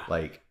 Yeah.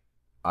 Like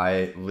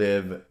I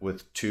live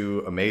with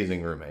 2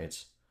 amazing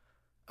roommates,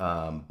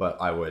 but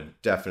I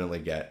would definitely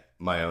get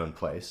my own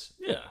place.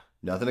 Yeah.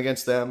 Nothing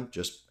against them,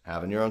 just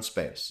having your own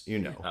space.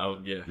 Oh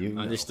yeah.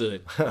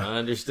 Understood.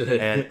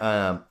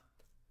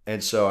 And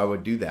so I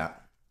would do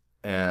that,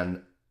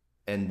 and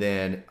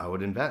then I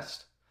would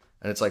invest.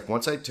 And it's like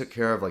once I took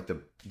care of like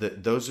the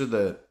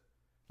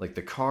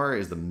car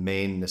is the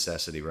main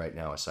necessity right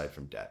now aside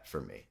from debt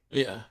for me.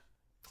 Yeah.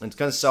 And it's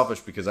kind of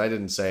selfish because I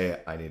didn't say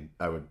I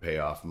would pay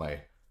off my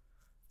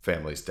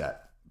family's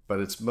debt, but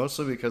it's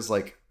mostly because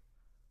like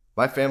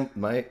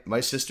my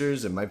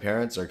sisters and my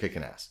parents are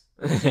kicking ass.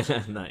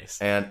 Nice.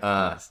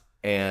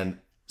 And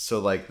so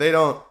like they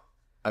don't,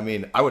 I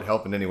mean, I would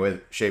help in any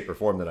way, shape or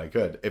form that I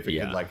could if it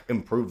could like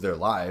improve their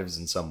lives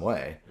in some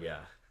way. Yeah.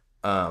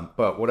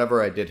 But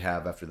whatever I did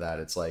have after that,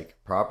 it's like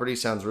property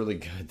sounds really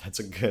good. That's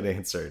a good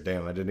answer.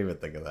 Damn, I didn't even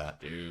think of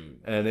that. Dude.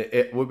 And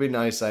it would be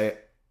nice. I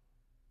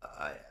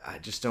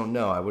just don't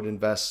know. I would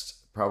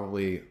invest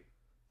probably.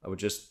 I would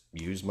just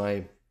use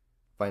my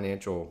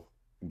financial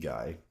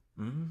guy,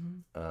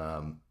 and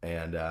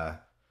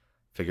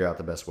figure out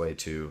the best way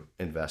to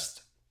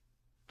invest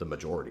the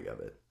majority of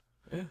it.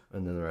 Yeah.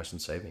 And then the rest in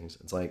savings.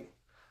 It's like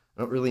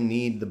I don't really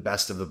need the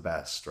best of the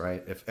best,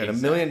 right? And $1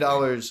 Exactly. million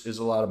is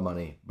a lot of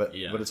money, but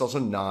it's also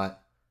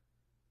not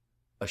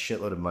a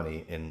shitload of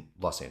money in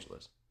Los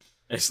Angeles.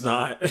 It's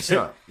not. It's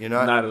not. You're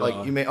not, Not at like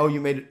all. you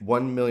made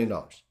 $1 million.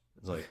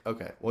 It's like,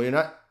 okay, well you're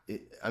not.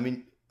 I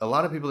mean, a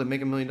lot of people that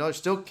make $1 million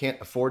still can't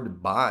afford to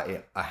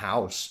buy a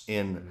house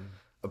in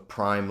a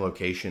prime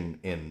location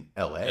in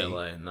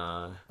LA.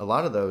 Nah. A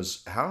lot of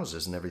those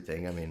houses and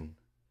everything. I mean,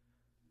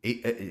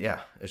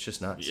 it's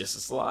just nuts. Yes,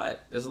 it's a lot.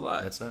 It's a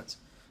lot. That's nuts.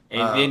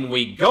 And then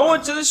we go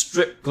into the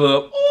strip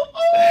club.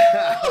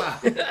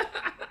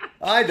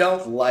 I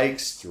don't like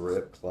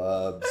strip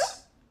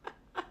clubs.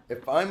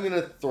 If I'm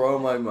gonna throw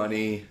my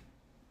money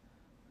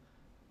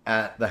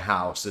at the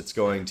house, it's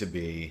going to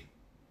be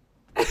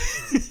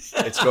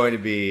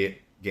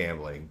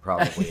gambling,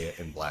 probably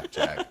in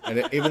blackjack.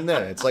 And even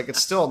then, it's like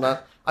it's still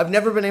not. I've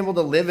never been able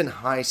to live in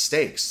high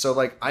stakes, so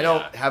like I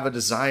don't have a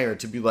desire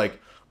to be like,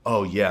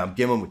 oh yeah, I'm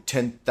gambling with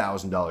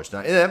 $10,000 now.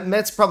 And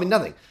that's probably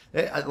nothing.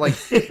 Like,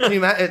 can you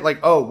imagine? Like,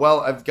 oh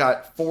well, I've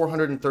got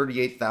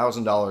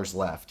 $438,000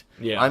 left.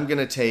 Yeah, I'm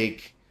gonna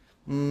take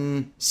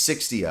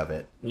 60 of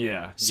it.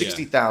 Yeah,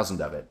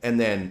 60,000 of it, and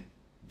then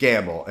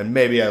gamble, and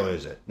maybe I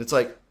lose it. It's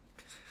like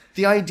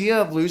the idea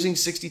of losing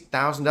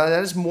 $60,000.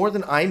 That is more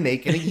than I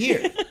make in a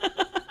year.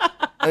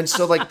 And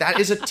so, like, that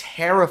is a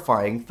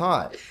terrifying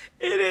thought.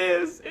 It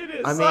is.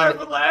 I Sorry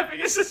mean, for laughing.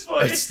 It's just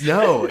funny.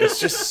 It's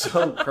just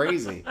so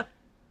crazy.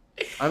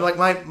 I'm like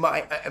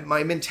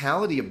my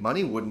mentality of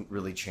money wouldn't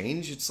really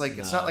change. It's like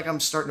it's not like I'm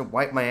starting to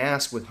wipe my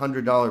ass with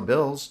 $100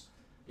 bills.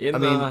 I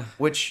mean,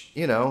 which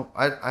I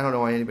don't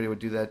know why anybody would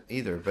do that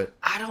either. But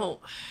I don't.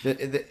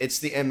 It's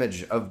the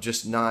image of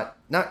just not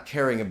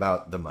caring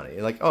about the money.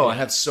 Like, oh, I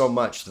have so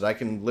much that I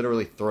can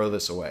literally throw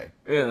this away.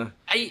 Yeah,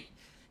 I've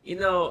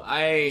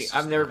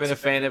never been a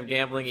fan of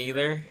gambling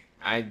either.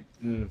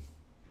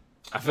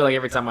 I feel like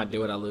every time I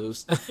do it, I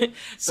lose.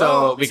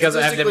 So because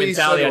I have that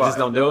mentality, I just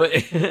don't do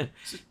it.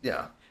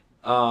 Yeah.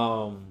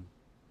 I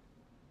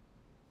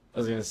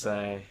was gonna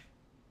say,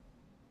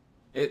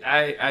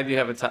 I do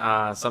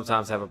have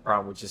sometimes have a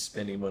problem with just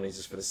spending money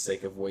just for the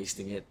sake of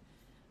wasting it.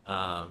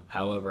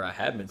 However, I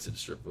have been to the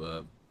strip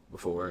club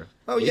before.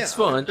 Oh yeah, it's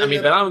fun. I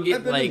mean, but I don't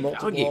get I I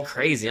don't get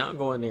crazy. I don't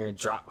go in there and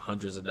drop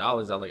hundreds of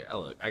dollars. I'm like,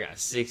 oh look, I got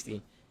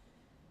 60.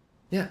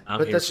 Yeah, I'm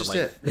but here that's for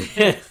just like...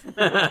 it.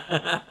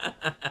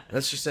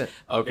 That's just it.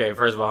 Okay,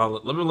 first of all,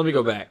 let me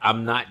go back.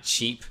 I'm not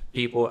cheap,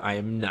 people. I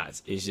am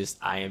not. It's just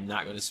I am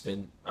not going to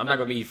spend. I'm not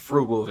going to be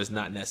frugal if it's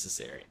not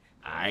necessary.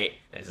 All right,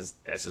 that just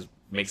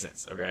makes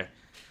sense. Okay,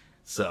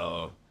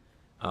 so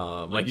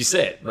like you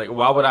said, like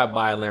why would I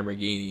buy a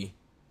Lamborghini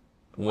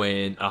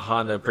when a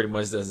Honda pretty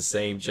much does the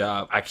same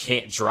job. I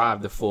can't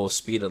drive the full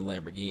speed of the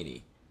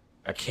Lamborghini.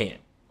 I can't.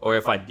 Or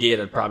if I did,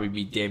 I'd probably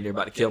be damn near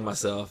about to kill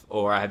myself,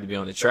 or I had to be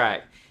on the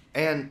track.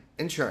 And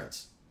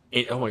insurance.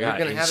 Oh my God,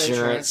 You're gonna have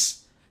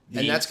insurance, and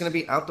The- that's gonna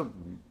be out the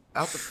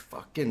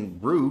fucking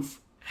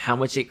roof. how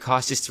much it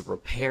costs just to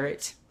repair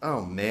it.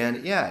 Oh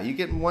man, yeah, you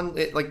get one.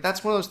 Like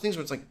that's one of those things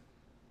where it's like,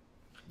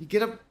 you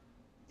get a.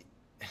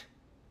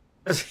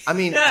 I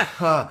mean,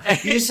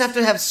 you just have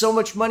to have so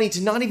much money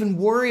to not even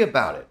worry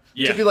about it.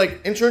 Yeah. To be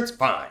like, insurance,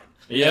 fine.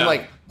 Yeah. And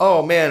like,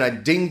 oh man, I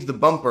dinged the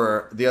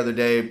bumper the other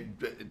day,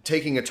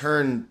 taking a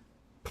turn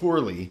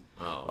poorly.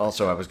 Oh.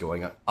 Also, I was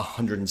going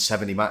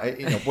 170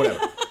 miles, whatever.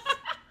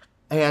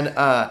 and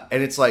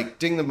it's like,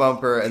 ding the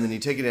bumper, and then you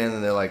take it in,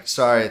 and they're like,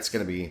 sorry, it's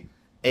gonna be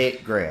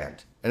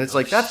 $8,000. And it's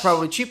like, that's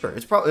probably cheaper.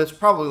 It's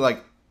probably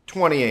like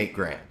 28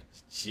 grand.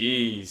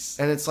 Jeez.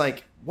 And it's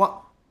like,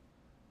 what?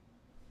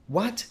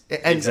 And,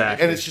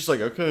 Exactly. And it's just like,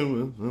 okay,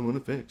 well, I want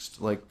it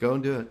fixed. Like, go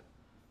and do it.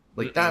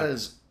 Like, that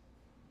is...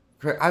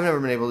 I've never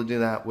been able to do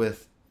that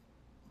with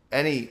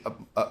any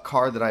a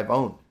car that I've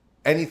owned.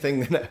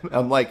 Anything that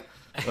I'm like,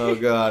 oh,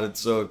 God,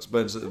 it's so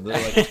expensive.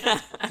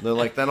 They're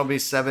like, that'll be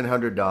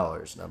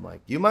 $700. And I'm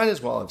like, you might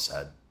as well have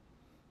said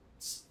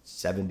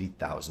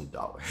 $70,000.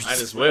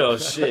 Might as well.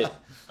 Shit.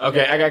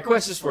 Okay, I got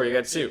questions for you. I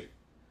got two.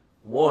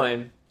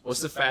 One,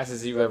 what's the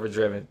fastest you've ever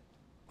driven?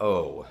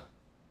 Oh,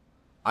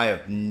 I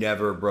have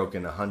never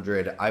broken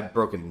 100. I've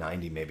broken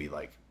 90 maybe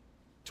like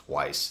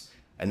twice.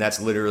 And that's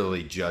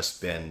literally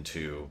just been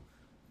to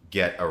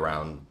get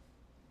around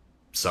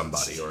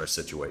somebody or a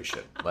situation.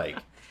 Like,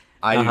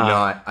 I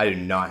do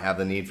not have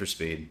the need for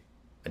speed.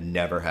 I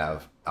never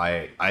have.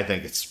 I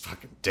think it's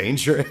fucking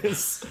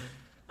dangerous.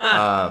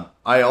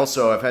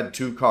 I've had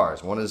two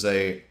cars. One was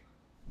a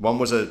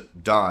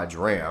Dodge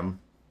Ram.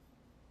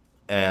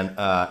 And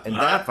that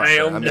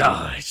fucker,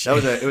 Dodge.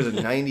 it was a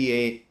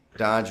 98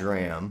 Dodge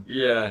Ram.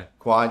 Yeah.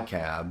 Quad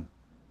cab.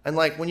 And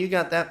like when you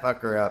got that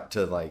fucker up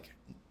to like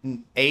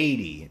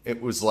 80,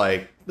 it was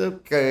like,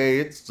 okay,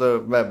 it's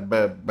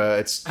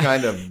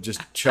kind of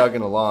just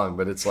chugging along,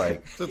 but it's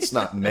like it's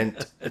not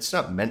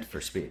meant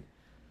for speed.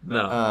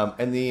 No.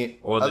 And the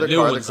Or the other new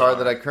car, the ones car are.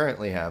 that I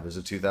currently have is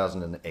a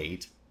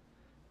 2008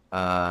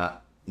 Nissan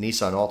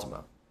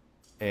Altima.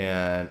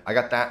 And I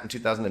got that in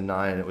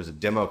 2009, and it was a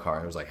demo car.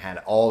 And it was like, had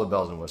all the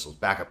bells and whistles,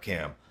 backup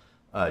cam,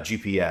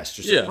 GPS,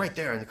 just Yeah. like right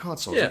there in the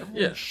console. Yeah, Like,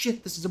 holy yeah.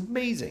 shit, this is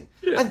amazing.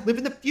 Yeah. I live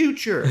in the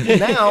future. And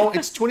now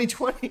it's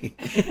 2020.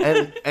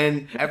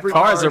 And every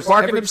Cars are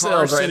parking every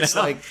themselves car right since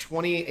now. like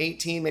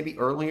 2018, maybe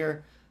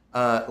earlier,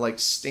 like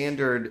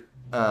standard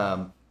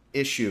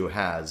issue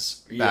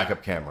has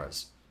backup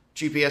cameras.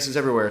 GPS is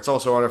everywhere. It's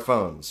also on our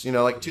phones.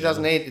 Like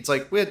 2008, it's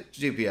like we had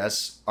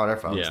GPS on our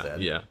phones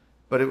then. Yeah.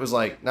 But it was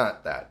like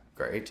not that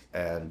great,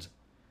 and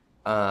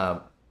I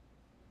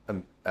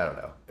don't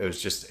know.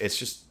 It's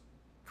just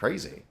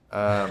crazy.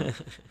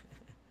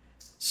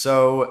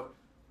 So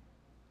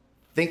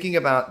thinking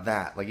about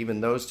that, like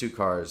even those two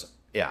cars,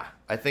 yeah,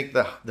 I think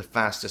the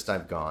fastest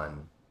I've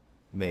gone,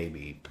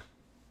 maybe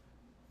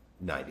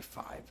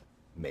 95,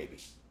 maybe.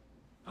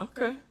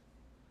 Okay.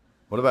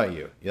 What about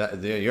you? Yeah,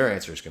 your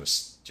answer is gonna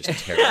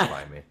just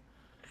terrify me.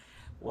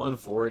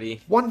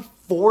 140.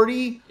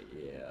 140?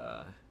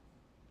 Yeah.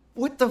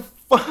 What the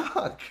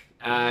fuck?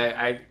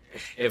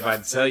 If I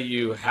tell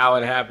you how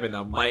it happened,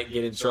 I might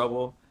get in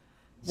trouble.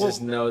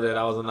 Just know that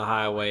I was on the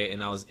highway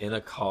and I was in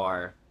a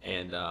car,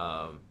 and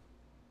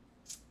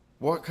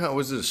What kind?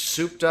 Was it a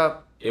souped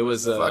up it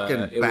was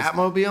fucking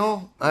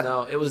Batmobile?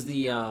 No, it was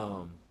the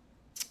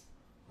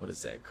what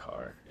is that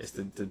car? It's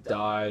the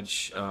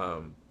Dodge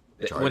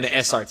when the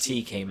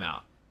SRT came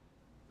out.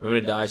 Remember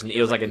the Dodge? It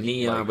was like a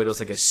neon, but it was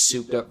like a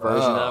souped up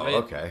version of it.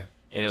 Okay.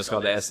 And it was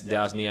called the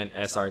Dodge Neon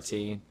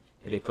SRT.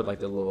 And they put like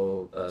the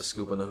little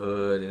scoop on the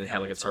hood, and it had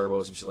like a turbo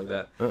and some shit like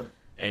that. Huh.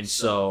 And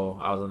so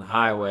I was on the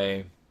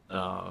highway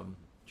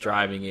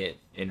driving it,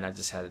 and I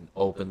just had an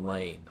open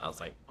lane. I was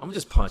like, I'm gonna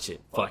just punch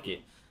it, fuck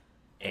it.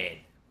 And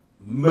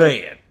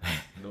man,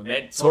 when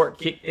that torque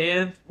kicked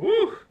in,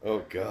 woo!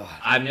 Oh god.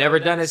 I've never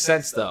done it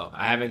since though.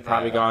 I haven't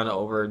probably gone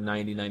over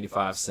 90,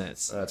 95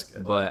 cents. That's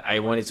good. But I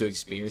wanted to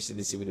experience it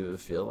to see what it would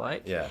feel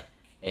like. Yeah.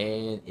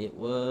 And it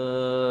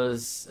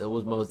was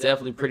most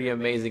definitely pretty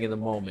amazing in the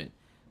moment.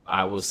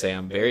 I will say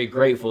I'm very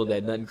grateful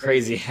that nothing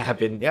crazy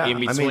happened Yeah, in I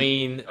mean-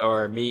 between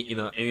or me,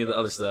 any of the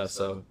other stuff.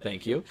 So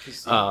thank you.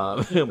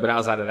 But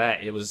outside of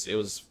that, it was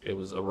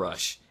a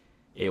rush.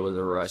 It was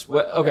a rush.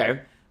 What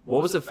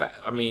was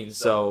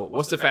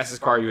what's the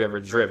fastest car you've ever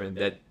driven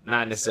that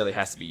not necessarily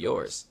has to be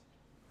yours?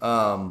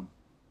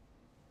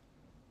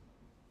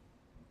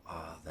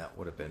 That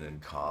would have been in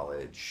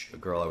college. A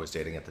girl I was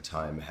dating at the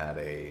time had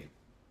a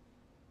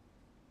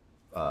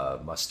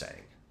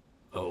Mustang.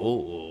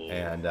 Oh.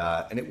 And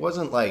it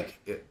wasn't like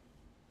it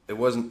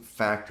wasn't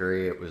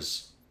factory. It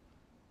was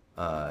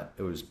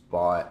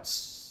bought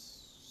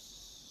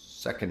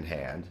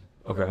secondhand.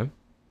 Okay.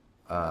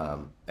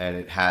 And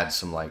it had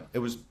some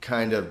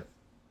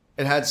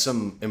it had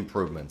some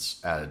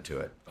improvements added to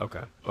it.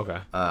 Okay.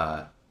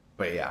 But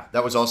But yeah,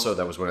 that was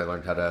when I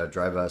learned how to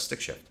drive a stick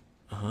shift.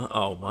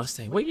 Oh,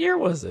 Mustang. What year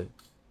was it?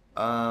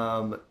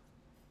 The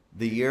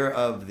year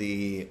of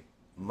the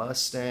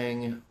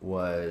Mustang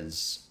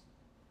was,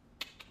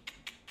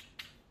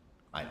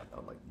 I don't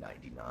know, like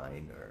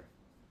 99 or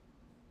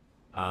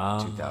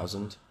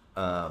 2000.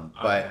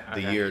 But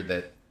the year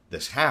that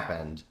this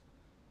happened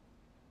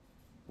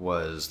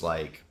was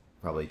like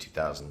probably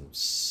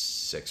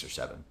 2006 or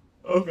 7.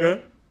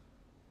 Okay.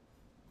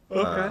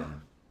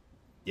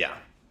 Yeah.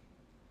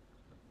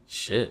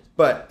 Shit.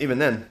 But even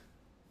then,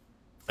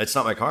 it's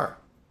not my car,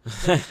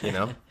 you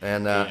know?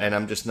 And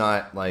I'm just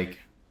not like,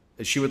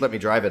 she would let me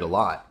drive it a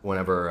lot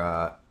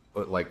whenever,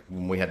 like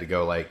when we had to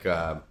go like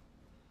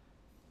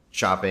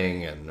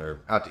shopping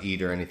or out to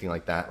eat or anything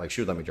like that. Like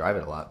she would let me drive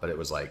it a lot, but it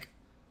was like,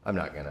 I'm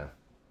not gonna,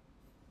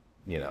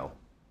 you know,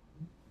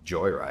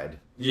 joyride.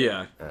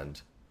 Yeah.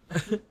 And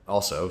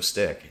also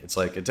stick. It's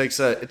like it takes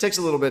a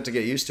little bit to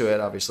get used to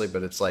it, obviously,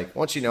 but it's like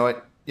once you know it,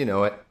 you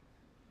know it.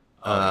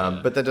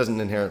 But that doesn't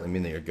inherently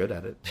mean that you're good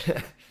at it.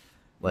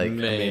 Like,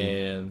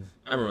 man,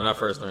 I remember when I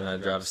first learned how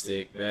to drive a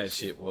stick. That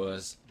shit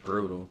was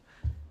brutal.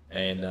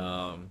 And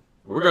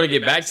we're gonna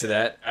get back to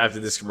that after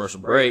this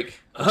commercial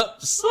break.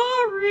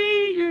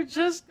 Sorry, you're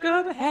just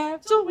gonna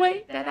have to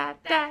wait.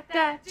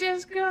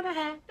 Just gonna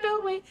have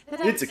to wait.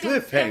 It's a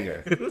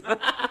cliffhanger.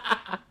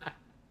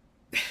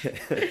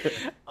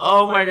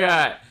 Oh my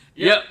god.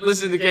 Yep,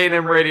 listen to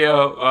K&M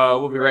Radio.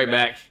 We'll be right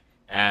back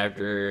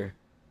after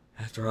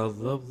our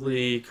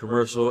lovely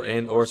commercial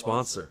and or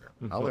sponsor.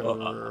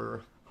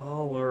 Holler.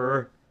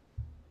 Holler.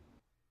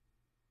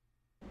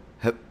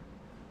 Have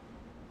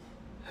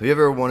you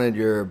ever wanted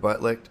your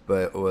butt licked,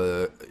 but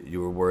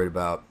you were worried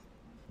about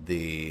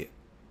the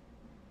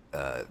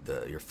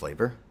your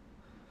flavor?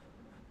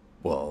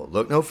 Well,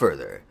 look no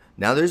further.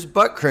 Now there's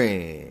butt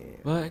cream.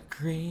 Butt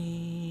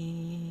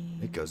cream.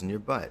 It goes in your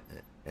butt,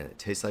 and it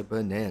tastes like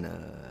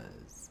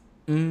bananas.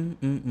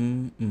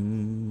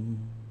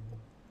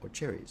 Or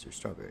cherries, or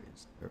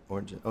strawberries, or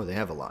oranges. Oh, they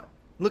have a lot.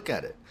 Look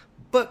at it.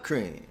 Butt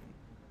cream.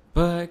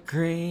 Butt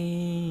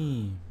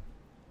cream.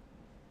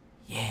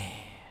 Yeah.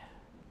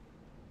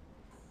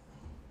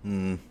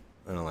 I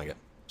don't like it.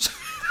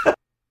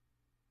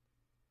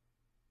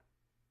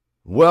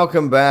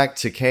 Welcome back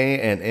to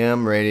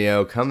K&M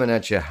Radio, coming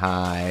at you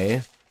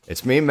high.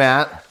 It's me,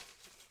 Matt.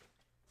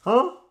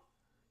 Huh?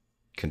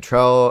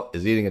 Control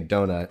is eating a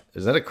donut.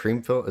 Is that a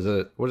cream filled?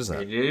 What is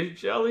that? It is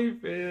jelly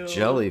filled.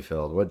 Jelly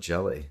filled. What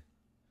jelly?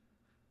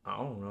 I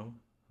don't know.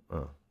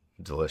 Oh,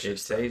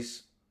 delicious. It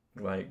tastes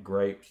like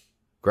grape.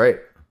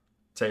 Grape.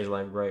 Tastes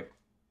like grape.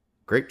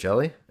 Grape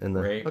jelly in the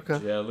Grape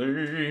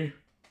jelly.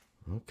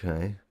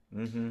 Okay.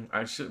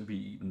 I shouldn't be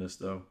eating this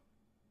though.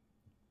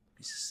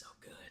 This is so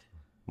good.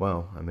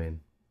 Well, I mean,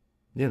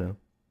 you know.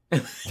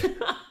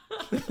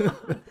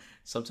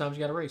 Sometimes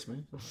you gotta race,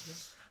 man.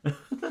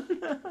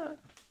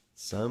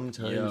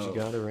 Sometimes you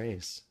gotta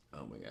race.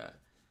 Oh my god!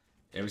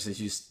 Ever since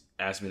you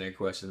asked me that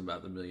question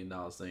about the $1 million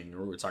thing,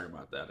 or we were talking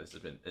about that, it's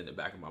just been in the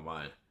back of my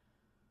mind.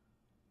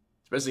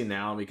 Especially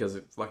now because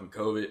of fucking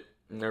COVID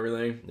and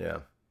everything. Yeah.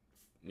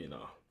 You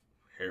know,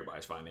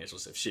 everybody's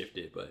financials have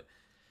shifted, but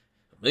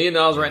 $1 million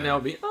right now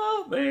would be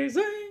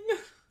amazing.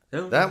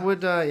 That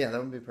would, that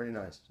would be pretty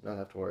nice. Not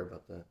have to worry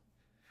about that.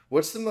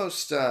 What's the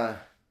most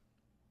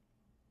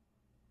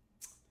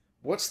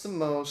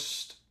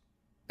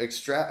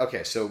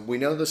okay, so we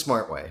know the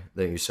smart way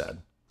that you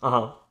said.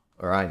 Or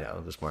I know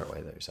the smart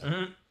way that you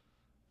said.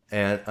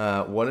 And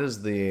what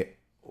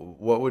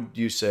would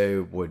you say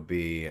would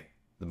be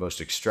the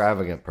most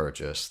extravagant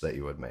purchase that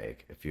you would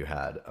make if you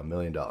had $1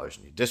 million and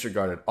you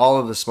disregarded all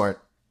of the smart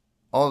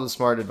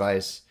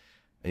advice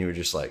and you were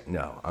just like,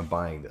 no, I'm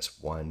buying this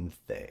one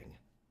thing?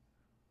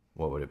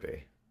 What would it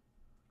be?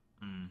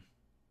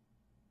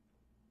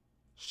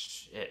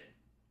 Shit.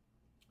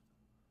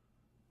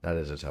 That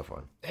is a tough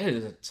one. That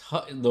is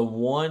the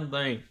one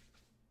thing.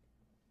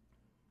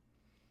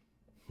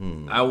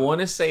 I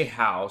want to say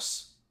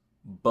house,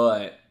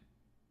 but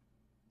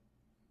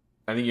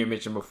I think you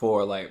mentioned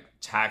before, like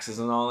taxes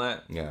and all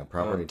that. Yeah,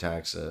 property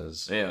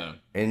taxes. Yeah.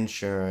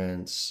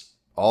 Insurance,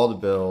 all the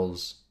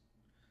bills.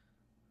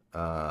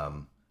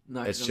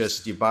 It's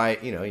just you buy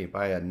a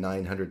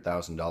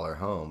 $900,000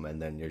 home,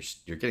 and then you're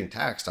getting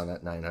taxed on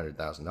that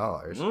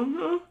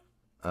 $900,000.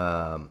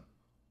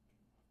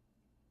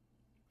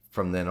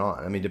 From then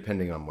on, I mean,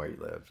 depending on where you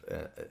live,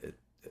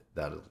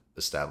 that'll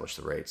establish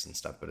the rates and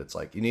stuff. But it's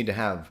like you need to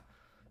have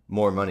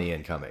more money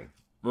incoming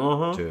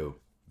to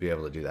be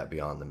able to do that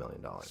beyond the $1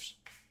 million.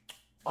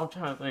 I'm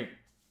trying to think.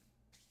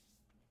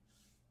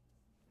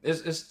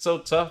 It's so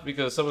tough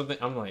because some of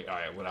the I'm like, all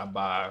right, would I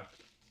buy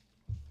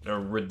a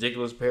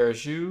ridiculous pair of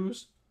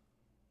shoes?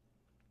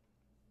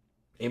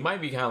 It might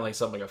be kind of like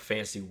something like a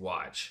fancy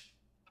watch.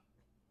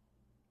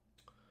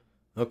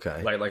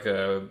 Okay. Like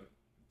a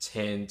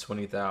 $10,000,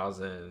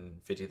 $20,000,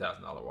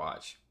 $50,000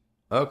 watch.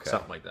 Okay.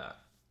 Something like that.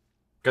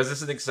 Because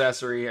it's an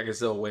accessory, I can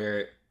still wear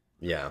it.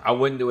 Yeah. I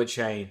wouldn't do a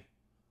chain.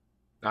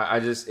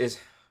 I'm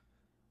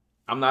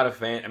not a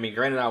fan. I mean,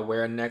 granted, I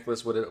wear a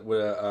necklace with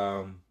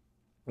a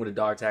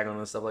dog tag on it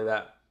and stuff like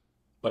that.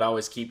 but I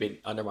always keep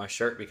it under my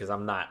shirt because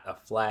I'm not a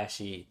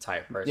flashy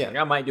type person. Yeah. Like,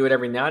 I might do it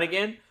every now and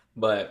again,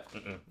 but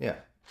Yeah.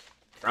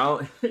 I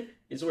don't,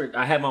 it's weird.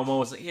 I had my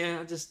moments like, yeah,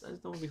 I just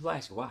don't want to be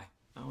flashy. Why?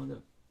 I don't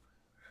know.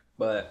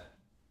 But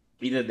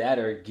either that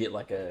or get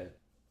like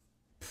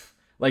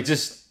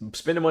just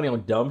spending money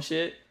on dumb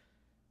shit.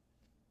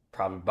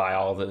 Probably buy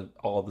all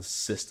the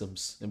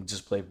systems and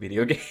just play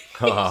video games.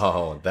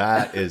 Oh,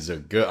 that is a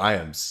good. I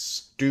am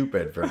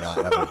stupid for not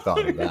having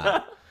thought of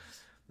that.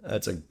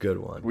 That's a good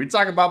one. We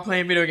talk about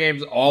playing video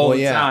games all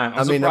the time.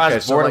 I'm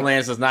surprised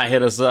Borderlands does not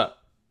hit us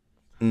up.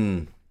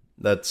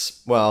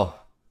 That's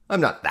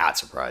I'm not that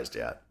surprised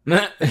yet.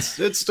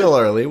 It's still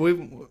early.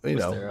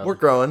 We're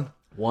growing.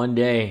 One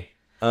day,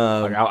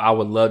 I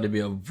would love to be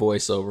a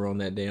voiceover on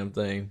that damn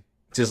thing.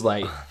 Just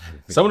like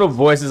some of the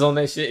voices on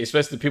that shit,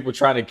 especially the people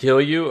trying to kill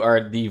you,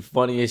 are the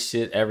funniest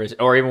shit ever.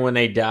 Or even when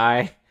they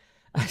die.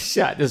 I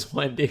shot this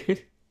one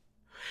dude.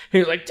 He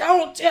was like,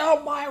 "Don't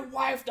tell my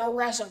wife the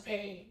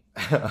recipe."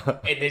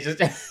 And they just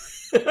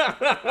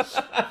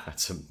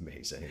That's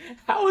amazing.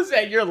 How is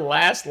that your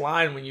last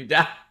line when you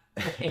die?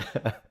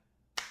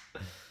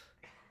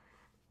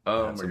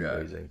 Oh That's my god.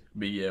 amazing.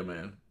 But yeah,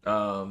 man.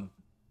 I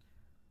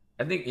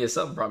think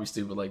something probably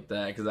stupid like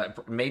that because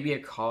maybe a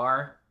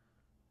car.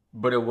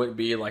 But it wouldn't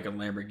be like a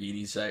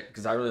Lamborghini set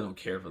because I really don't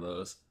care for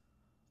those.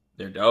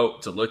 They're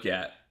dope to look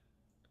at.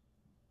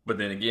 But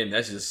then again,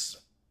 that's just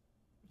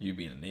you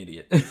being an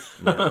idiot.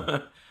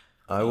 Yeah.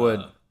 I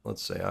would,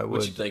 let's say I would.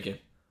 What you thinking?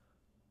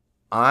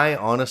 I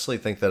honestly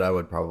think that I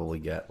would probably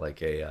get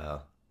like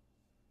a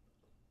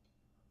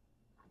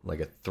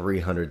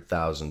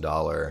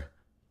 $300,000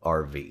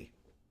 RV.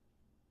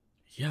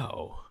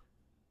 Yo.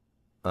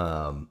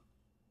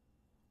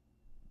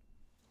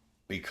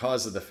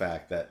 Because of the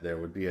fact that there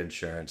would be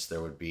insurance,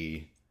 there would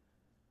be.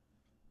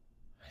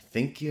 I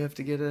think you have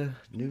to get a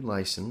new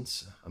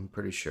license. I'm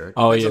pretty sure.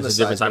 Oh yeah, it's a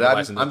different type of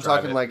license. I'm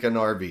talking like an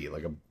RV,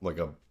 like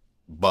a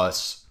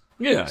bus.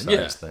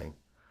 Size thing.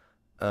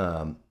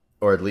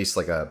 Or at least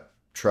like a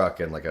truck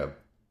and like a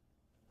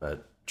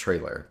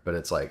trailer, but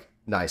it's like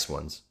nice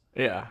ones.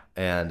 Yeah.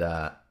 And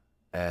I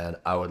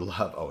would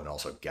love. Oh, and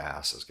also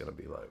gas is gonna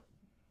be like.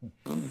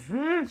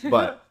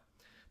 But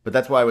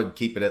that's why I would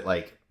keep it at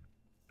like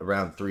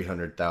around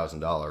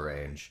 $300,000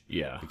 range.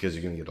 Yeah. Because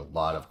you're going to get a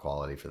lot of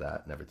quality for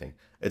that and everything.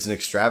 It's an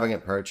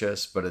extravagant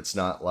purchase, but it's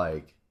not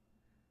like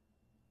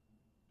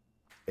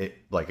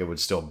it would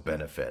still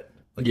benefit.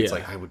 Like it's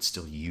like I would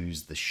still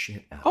use the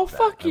shit out of that.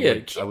 Fuck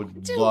yeah. I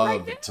would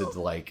love to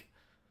like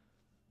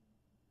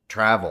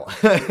travel.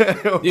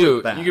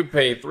 Dude, you could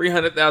pay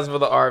 $300,000 for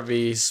the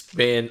RV,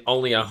 spend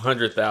only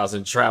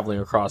 $100,000 traveling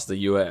across the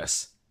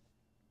US.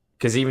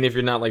 Because even if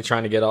you're not like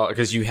trying to get all,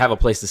 because you have a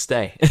place to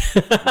stay.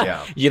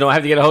 Yeah. You don't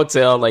have to get a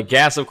hotel. Like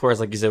gas, of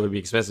course, like you said, would be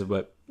expensive,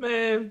 but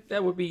man,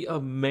 that would be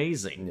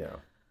amazing. Yeah.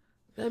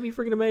 That'd be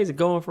freaking amazing.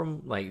 Going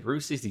from like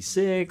Route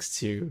 66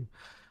 to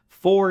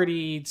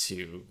 40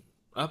 to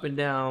up and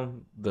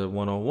down the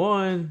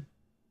 101,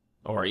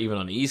 or even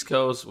on the East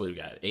Coast, we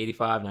got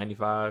 85,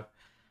 95.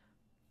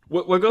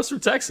 What goes through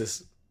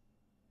Texas?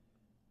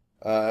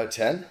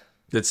 10.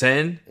 The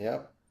 10?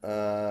 Yep.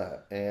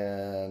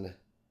 And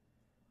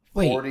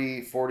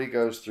Wait. 40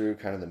 goes through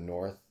kind of the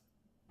north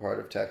part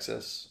of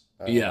Texas.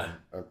 Yeah.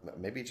 Or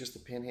maybe just the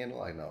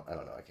Panhandle. I don't know.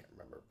 I can't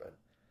remember. But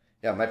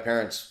yeah, my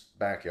parents'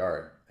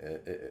 backyard,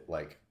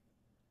 like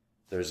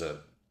there's a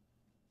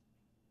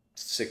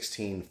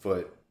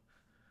 16-foot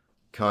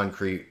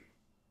concrete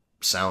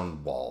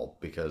sound wall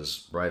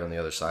because right on the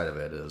other side of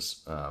it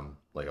is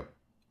like a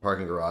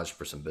parking garage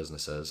for some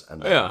businesses,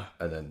 and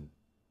then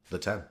the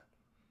 10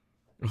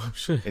 Oh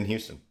shit. in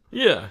Houston.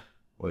 Yeah.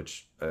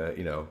 Which prayers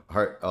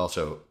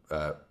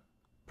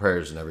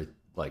and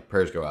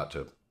prayers go out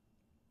to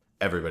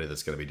everybody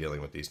that's going to be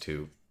dealing with these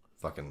two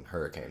fucking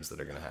hurricanes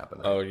that are going to happen.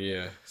 Oh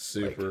yeah,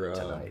 super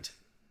tonight.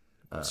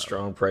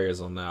 Strong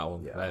prayers on that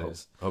one. Yeah,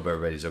 hope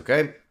everybody's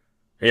okay.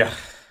 Yeah.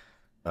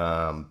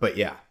 But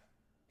yeah.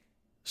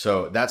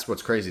 So that's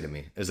what's crazy to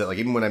me is that like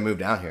even when I moved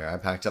down here, I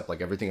packed up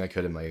like everything I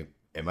could in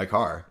my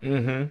car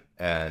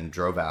and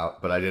drove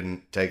out, but I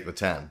didn't take the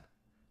 10.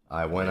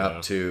 I went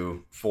up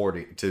to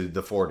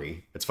the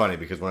 40. It's funny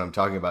because when I'm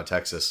talking about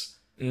Texas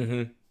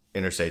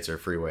interstates or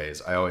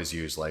freeways, I always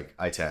use like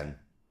I-10,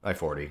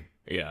 I-40,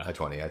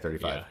 I-20,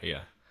 I-35.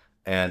 Yeah.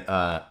 And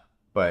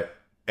but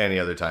any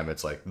other time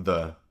it's like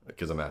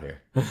because I'm out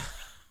here.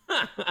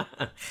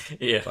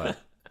 Yeah. But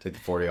take the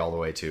 40 all the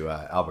way to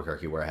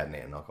Albuquerque where I had an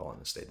aunt and uncle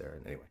and stayed there.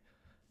 And anyway,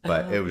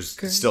 but it was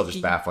still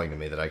just baffling to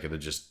me that I could have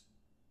just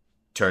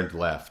turned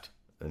left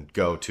and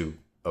go to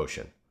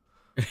ocean.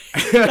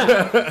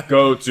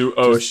 Go to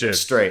ocean.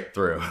 Just straight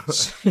through.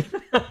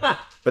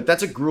 But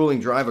that's a grueling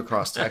drive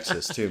across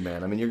Texas too,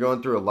 man. I mean, you're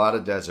going through a lot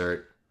of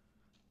desert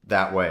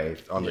that way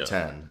on the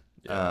 10.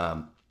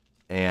 Yeah.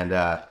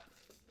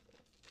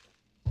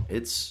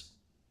 It's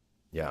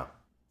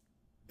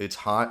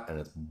hot and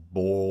it's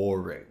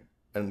boring.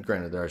 And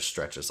granted, there are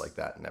stretches like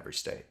that in every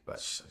state, but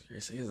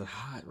Seriously, it's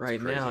hot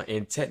right now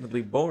and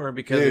technically boring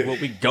because of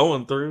what we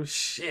going through.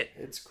 Shit.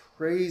 it's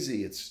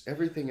crazy.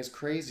 Everything is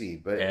crazy,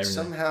 but Everything.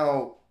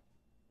 somehow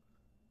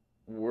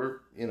we're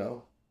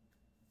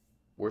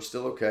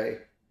still okay.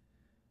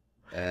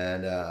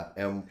 And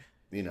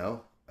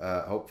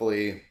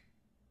hopefully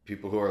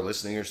people who are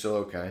listening are still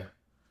okay.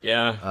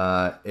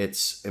 Yeah.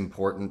 It's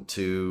important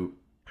to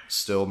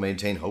still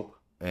maintain hope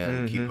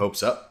and keep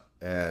hopes up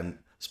and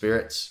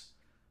spirits.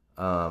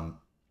 We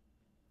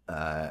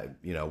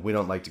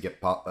don't like to get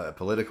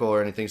political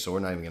or anything, so we're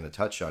not even going to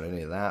touch on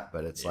any of that.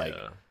 But it's like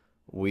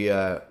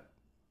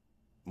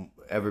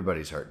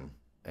everybody's hurting,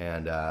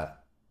 and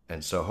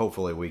so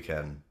hopefully we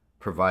can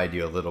provide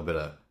you a little bit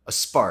of a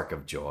spark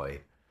of joy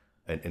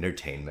and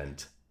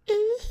entertainment.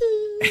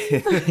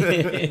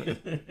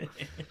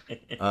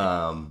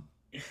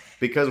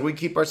 Because we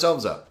keep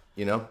ourselves up,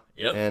 Yep.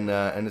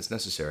 And it's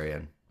necessary.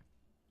 And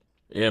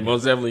yeah,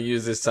 most definitely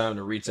use this time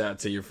to reach out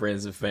to your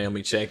friends and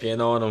family, check in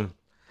on them,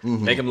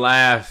 make them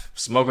laugh,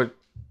 smoke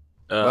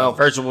a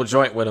virtual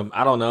joint with them.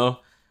 I don't know.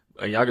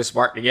 Y'all can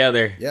spark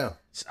together. Yeah.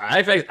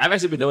 I've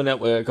actually been doing that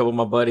with a couple of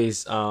my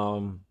buddies.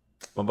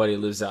 My buddy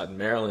lives out in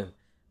Maryland.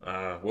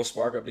 We'll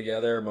spark up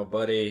together. My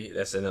buddy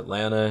that's in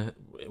Atlanta,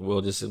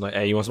 we'll just like,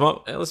 hey, you want to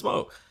smoke? Hey, let's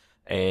smoke.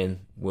 And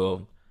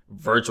we'll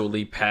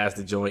virtually pass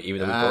the joint,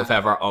 even though we both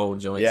have our own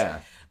joints. Yeah.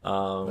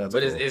 But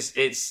cool.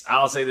 it's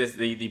I'll say this,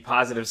 the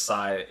positive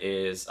side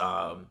is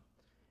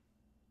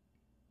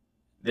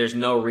there's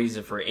no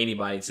reason for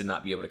anybody to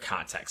not be able to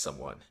contact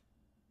someone.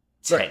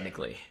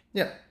 Technically.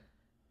 Yeah.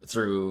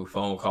 Through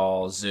phone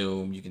calls,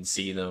 Zoom, you can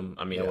see them.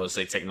 I mean, I will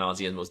say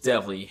technology has most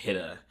definitely hit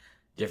a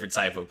different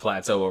type of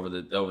plateau over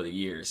the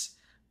years,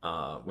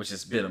 which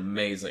has been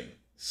amazing,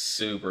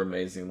 super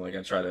amazing. Like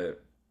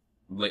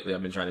lately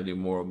I've been trying to do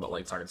more about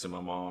like talking to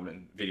my mom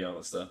and video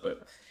and stuff,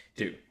 but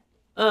dude,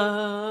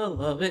 I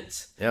love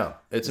it. Yeah,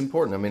 it's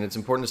important. I mean, it's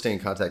important to stay in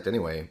contact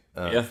anyway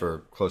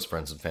for close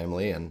friends and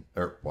family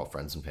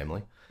friends and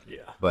family.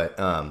 Yeah. But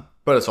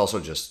it's also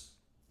just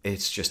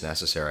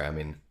necessary. I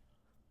mean,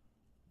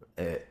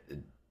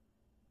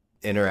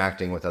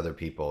 interacting with other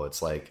people,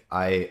 it's like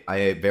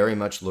I very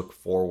much look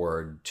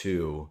forward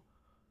to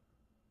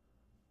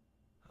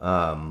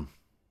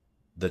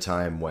the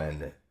time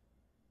when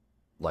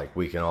like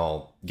we can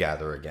all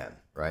gather again,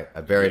 right?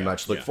 I very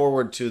much look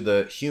forward to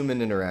the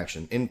human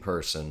interaction in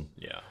person.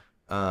 Yeah.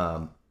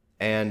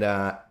 And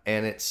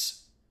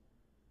it's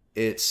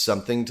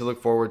something to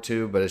look forward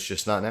to, but it's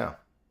just not now.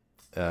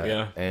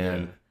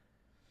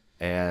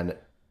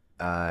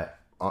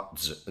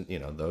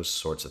 Those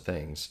sorts of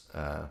things.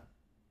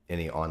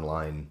 Any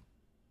online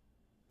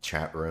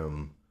chat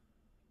room,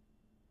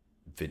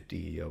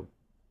 video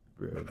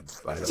room,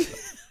 I don't know.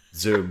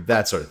 Zoom,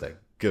 that sort of thing.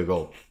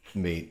 Google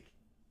Meet,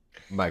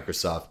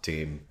 Microsoft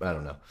Team, I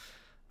don't know.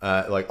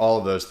 Like all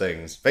of those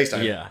things.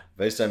 FaceTime. Yeah.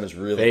 FaceTime is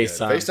really good.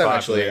 FaceTime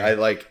actually, I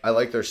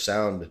like their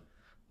sound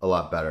a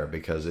lot better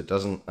because it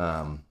doesn't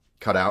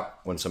cut out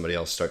when somebody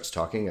else starts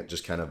talking. It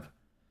just kind of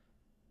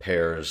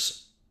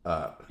pairs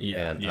up.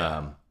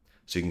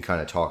 So you can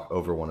kind of talk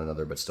over one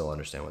another but still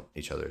understand what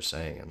each other is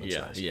saying, and that's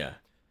nice. Yeah.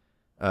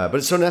 But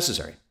it's so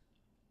necessary.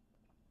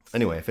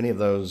 Anyway, if any of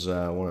those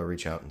want to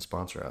reach out and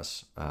sponsor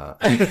us,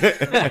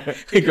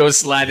 go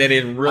slide that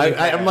in really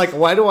fast. I'm like,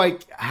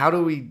 how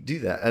do we do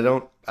that? I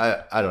don't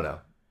know.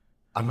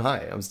 I'm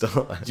high. I'm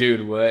still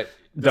dude, what?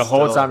 The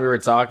whole time we were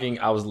talking,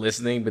 I was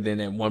listening, but then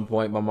at one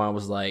point my mom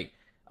was like,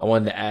 I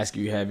wanted to ask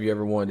you, have you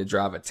ever wanted to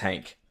drive a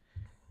tank?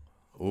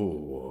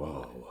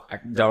 Ooh. I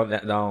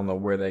don't know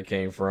where that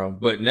came from,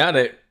 but now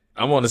that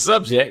I'm on the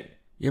subject,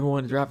 you ever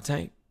wanted to drive a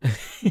tank?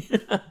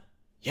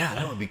 Yeah,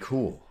 that would be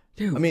cool.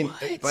 Dude, we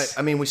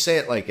say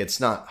it like it's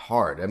not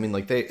hard. I mean,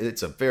 like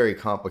it's a very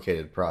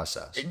complicated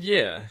process.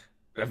 Yeah,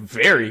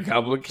 very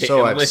complicated.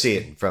 So I've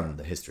seen it from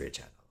the History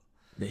Channel.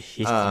 The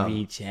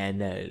History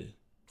Channel.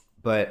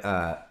 But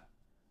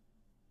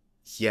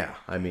yeah,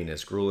 I mean,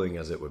 as grueling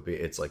as it would be,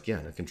 it's like,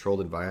 in a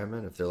controlled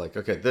environment. If they're like,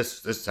 okay,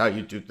 this is how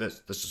you do this.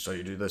 This is how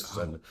you do this,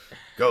 and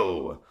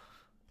go.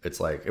 It's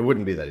like it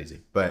wouldn't be that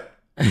easy, but.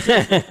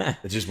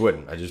 It just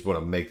wouldn't. I just want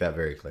to make that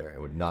very clear.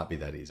 It would not be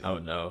that easy. Oh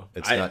no,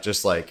 it's not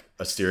just like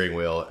a steering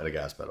wheel and a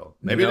gas pedal.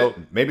 Maybe like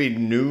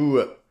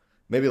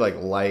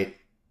light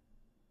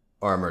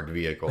armored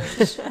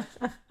vehicles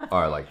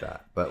are like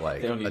that, but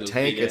like a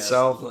tank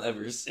itself.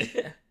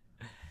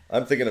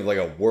 I'm thinking of like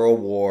a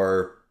World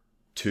War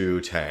II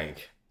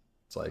tank.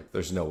 It's like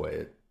there's no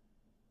way.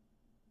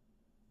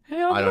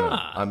 Hell I don't know.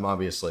 I'm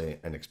obviously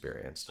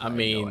inexperienced. I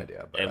mean, no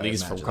idea, at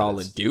least from Call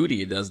of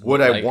Duty, it doesn't.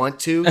 Would I want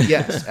to?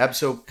 Yes,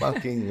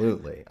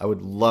 absolutely. I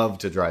would love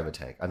to drive a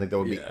tank. I think that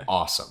would be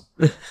awesome.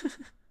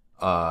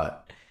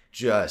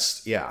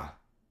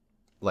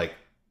 Like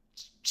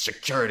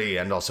security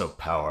and also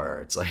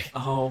power. It's like,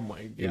 oh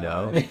my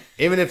god,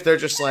 even if they're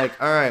just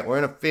like, all right, we're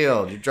in a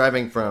field. You're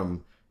driving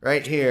from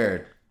right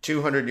here,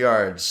 200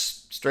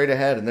 yards straight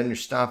ahead, and then you're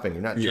stopping.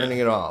 You're not turning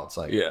at all. It's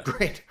like,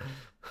 great.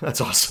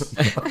 That's awesome.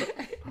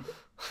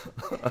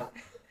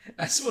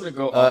 I just want to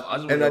go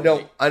off. And I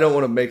don't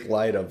want to make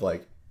light of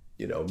like,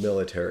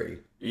 military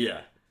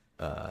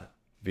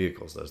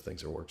vehicles. Those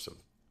things are works of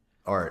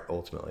art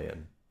ultimately,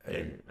 and I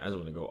just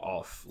want to go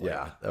off.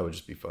 Yeah, that would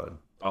just be fun.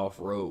 Off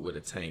road with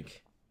a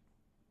tank.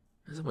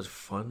 That's how much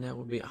fun that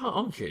would be. I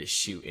don't care to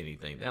shoot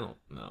anything. I don't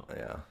know.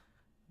 Yeah.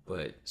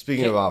 But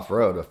speaking of off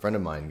road, a friend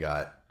of mine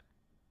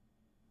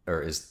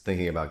is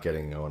thinking about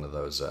getting one of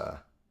those.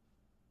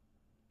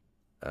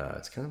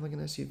 It's kind of like an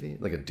SUV,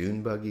 like a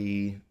dune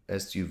buggy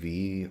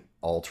SUV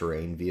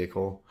all-terrain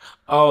vehicle.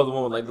 Oh, the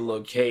one with like the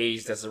little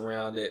cage that's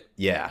around it.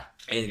 Yeah.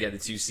 And you got the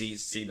 2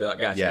 seatbelt.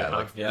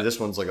 Gotcha. Yeah, this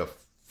one's like a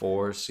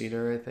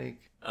 4-seater, I think.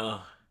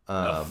 A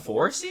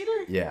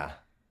 4-seater? Yeah.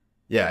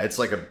 Yeah, it's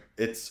like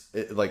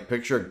like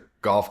picture a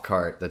golf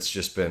cart that's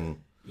just been.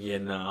 Yeah,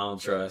 no, I don't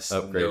trust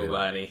upgraded.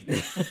 Nobody.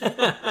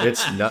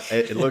 It's not.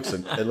 It looks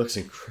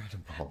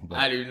incredible.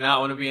 I do not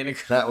want to be in the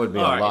car. That would be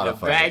a lot of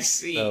fun. Back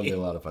seat. That would be a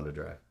lot of fun to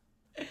drive.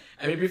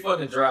 I mean, it'd be fun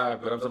to drive,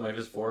 but I'm talking about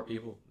just 4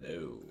 people.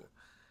 No.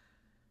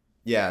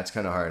 Yeah, it's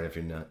kind of hard if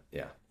you're not.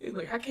 Yeah.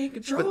 Like I can't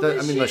control. But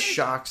this shit. the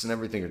shocks and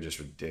everything are just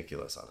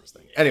ridiculous on this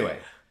thing. Anyway,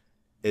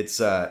 it's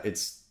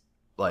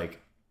like,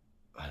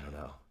 I don't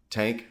know.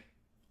 Tank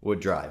would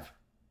drive,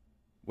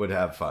 would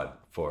have fun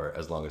for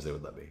as long as they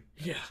would let me.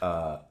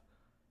 Yeah.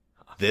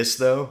 This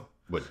though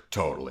would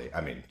totally.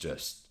 I mean,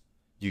 just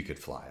you could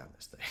fly on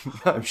this thing.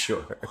 I'm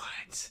sure.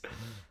 What,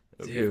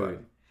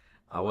 dude?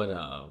 I would.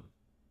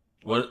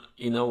 What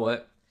you know?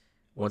 What?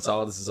 Once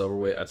all this is over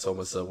with, I told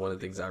myself one of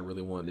the things I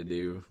really wanted to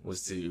do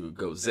was to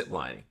go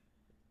ziplining.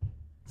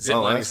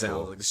 Ziplining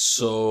sounds like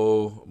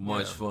so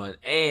much fun,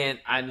 and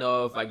I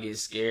know if I get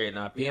scared and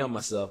I pee on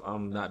myself,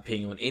 I'm not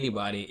peeing on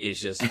anybody. It's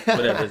just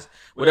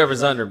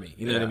whatever's under me.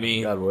 You know what I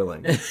mean? God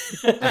willing.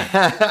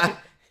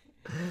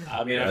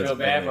 I mean, I feel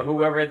bad for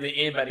whoever at the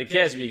end about to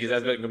catch me because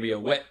that's going to be a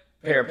wet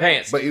pair of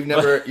pants. But you've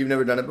never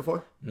done it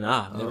before?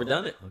 Nah, I've never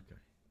done it. Okay.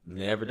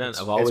 Never done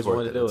it. I've always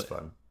wanted to do it. It's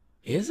fun.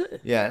 Is it?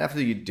 Yeah, and after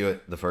you do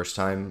it the first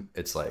time,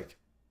 it's like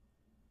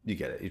you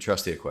get it. You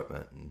trust the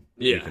equipment, and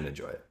you can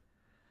enjoy it.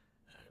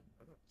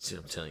 See,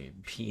 I'm telling you,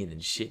 peeing and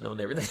shitting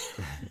on everything.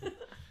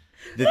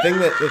 The thing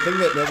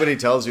that nobody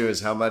tells you is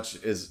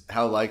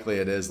how likely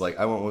it is. Like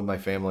I went with my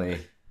family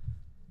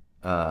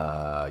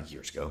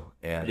years ago,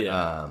 and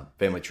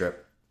family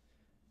trip,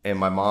 and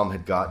my mom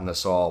had gotten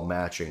us all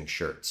matching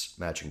shirts,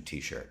 matching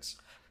T-shirts.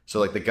 So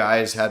like the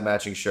guys had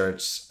matching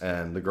shirts,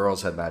 and the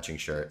girls had matching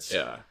shirts.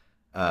 Yeah.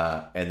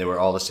 And they were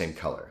all the same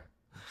color.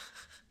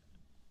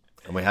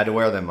 And we had to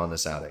wear them on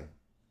this outing.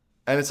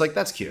 And it's like,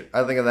 that's cute.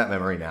 I think of that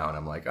memory now, and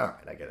I'm like, all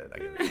right, I get it.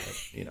 Like,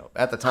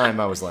 at the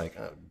time, I was like,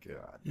 oh,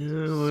 God.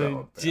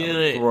 So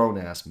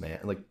grown-ass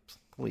man. Like,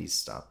 please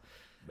stop.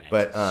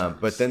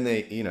 But then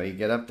they, you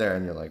get up there,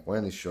 and you're like,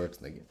 wearing these shorts,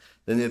 and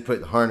then they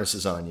put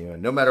harnesses on you,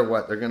 and no matter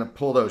what, they're going to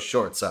pull those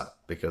shorts up,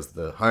 because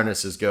the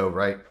harnesses go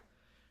right,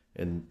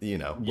 and,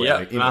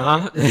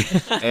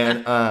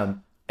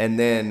 and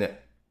then...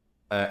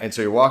 and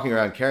so you're walking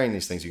around carrying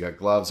these things. You got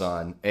gloves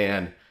on,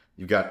 and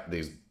you've got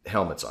these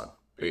helmets on.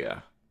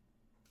 Yeah.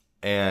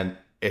 And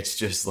it's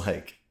just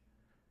like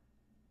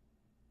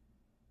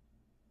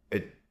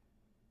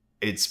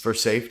it's for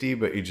safety,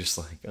 but you're just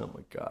like, oh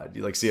my God.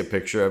 You like see a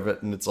picture of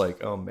it, and it's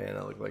like, oh man,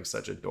 I look like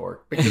such a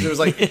dork. Because it was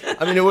like,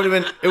 I mean, it would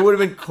have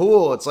been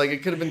cool. It's like it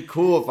could have been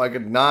cool if I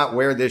could not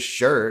wear this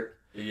shirt.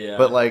 Yeah.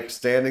 But like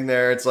standing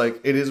there, it's like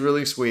it is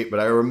really sweet.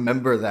 But I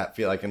remember that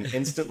feel. I can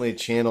instantly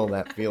channel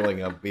that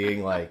feeling of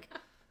being like,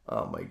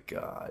 oh my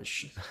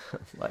gosh,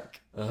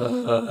 like.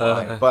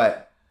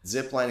 But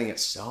ziplining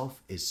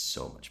itself is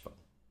so much fun.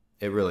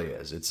 It really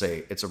is. It's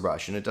a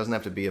rush, and it doesn't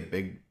have to be a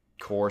big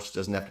course. It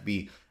doesn't have to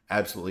be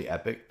absolutely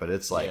epic, but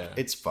it's like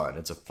it's fun.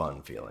 It's a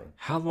fun feeling.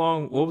 How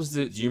long? What was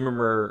do you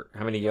remember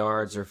how many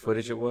yards or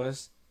footage it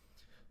was?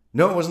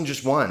 No, it wasn't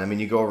just one. I mean,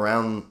 you go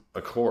around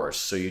a course,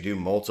 so you do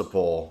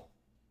multiple.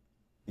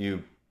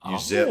 You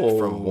zip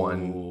from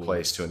one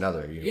place to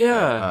another.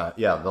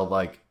 They'll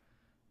like.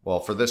 Well,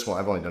 for this one,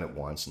 I've only done it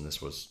once, and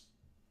this was,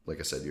 like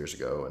I said, years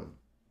ago, and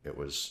it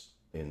was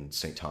in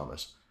St.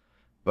 Thomas,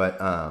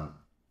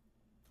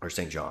 or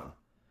St. John,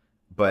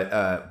 but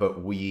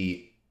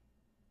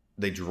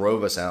they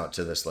drove us out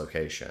to this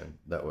location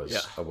that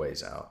was a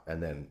ways out,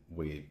 and then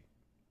we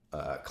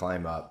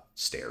climb up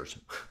stairs.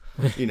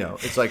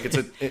 It's like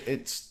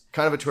it's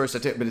kind of a tourist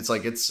activity, but it's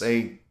like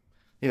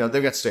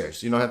they've got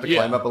stairs. You don't have to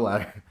climb up a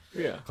ladder.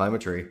 Yeah, climb a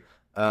tree,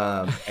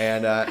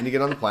 and you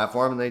get on the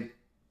platform, and they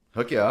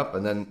hook you up,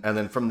 and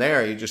then from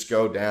there you just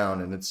go down,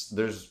 and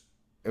there's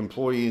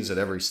employees at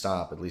every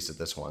stop, at least at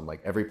this one,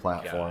 like every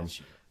platform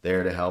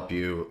there to help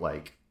you,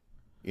 like,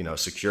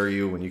 secure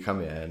you when you come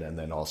in, and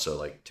then also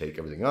like take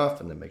everything off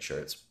and then make sure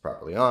it's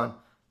properly on,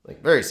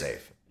 like very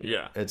safe.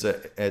 Yeah. It's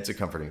a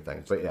comforting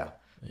thing. But yeah,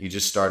 you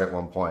just start at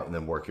one point and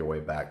then work your way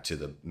back to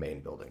the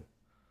main building.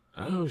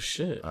 Oh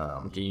shit.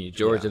 Can you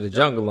George of the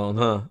Jungle on,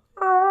 huh?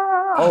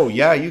 Oh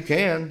yeah, you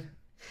can.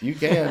 You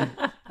can.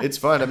 It's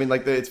fun. I mean,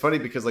 like it's funny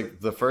because like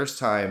the first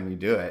time you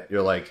do it,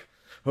 you're like,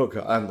 oh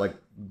God, I'm like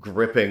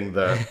gripping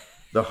the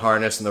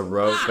harness and the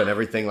rope and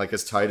everything like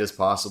as tight as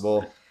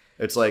possible.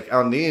 It's like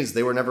on these,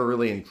 they were never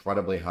really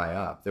incredibly high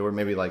up. They were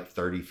maybe like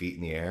 30 feet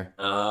in the air.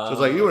 So it's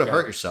like you would have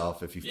hurt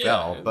yourself if you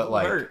fell, but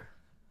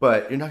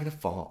you're not gonna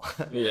fall.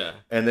 Yeah.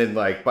 And then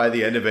like by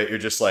the end of it, you're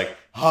just like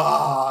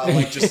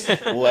like just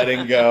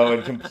letting go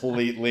and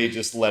completely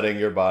just letting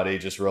your body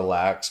just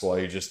relax while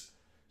you just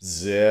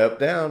zip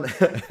down.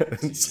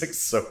 It's like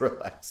so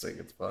relaxing.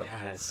 It's fun.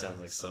 God, that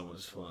sounds like so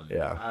much fun.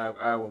 Yeah.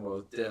 I will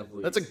most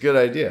definitely. That's a good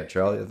idea,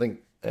 Charlie. I think.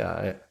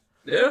 Yeah.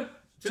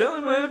 Tell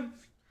him, man.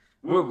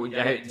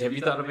 Have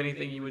you thought of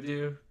anything you would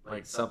do?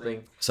 Like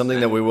something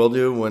that we will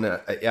do when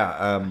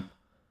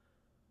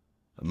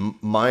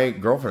my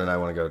girlfriend and I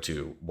want to go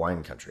to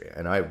wine country,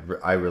 and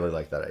I really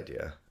like that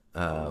idea.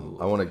 I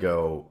want to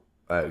go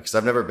because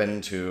I've never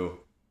been to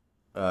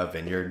a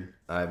vineyard.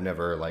 I've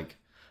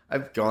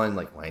gone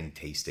like wine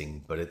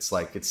tasting, but it's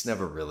not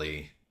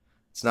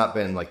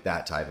been like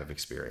that type of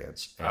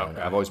experience. And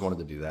I've always wanted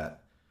to do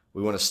that.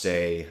 We want to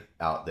stay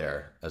out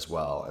there as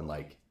well and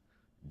like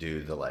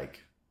do the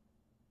like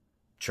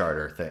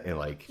charter thing and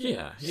like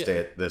stay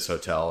at this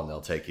hotel and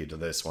they'll take you to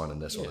this one and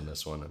this one and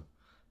this one and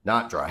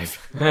not drive.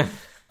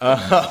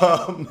 But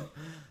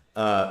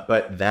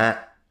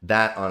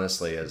that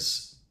honestly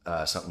is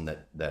something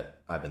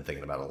that I've been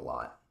thinking about a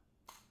lot.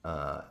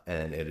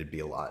 And it'd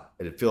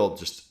feel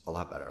just a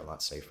lot better, a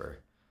lot safer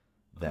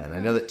than. I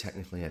know that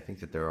technically I think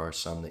that there are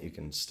some that you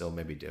can still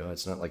maybe do.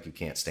 It's not like you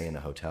can't stay in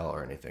a hotel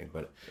or anything,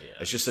 but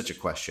it's just such a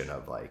question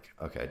of like,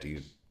 okay, do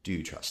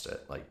you trust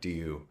it? Like, do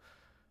you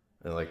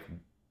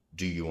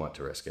want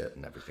to risk it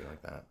and everything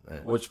like that?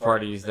 Which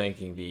part are you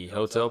thinking? The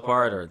hotel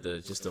part or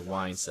just the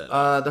wine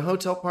setup? The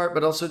hotel part,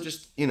 but also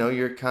just,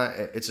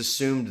 it's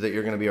assumed that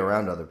you're going to be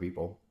around other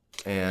people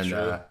and,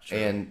 True.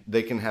 And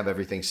they can have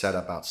everything set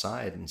up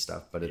outside and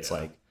stuff, but it's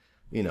like,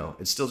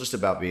 it's still just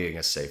about being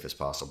as safe as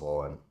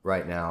possible. And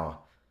right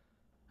now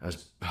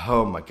as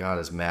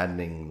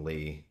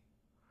maddeningly,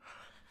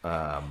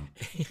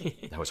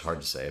 that was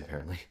hard to say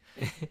apparently.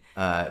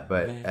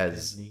 But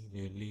as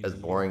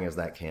boring as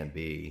that can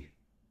be,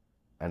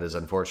 and as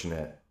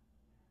unfortunate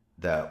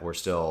that we're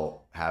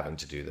still having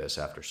to do this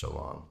after so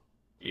long.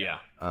 Yeah.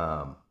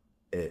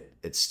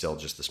 It's still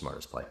just the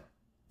smartest play,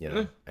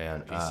 and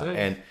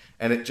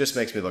it just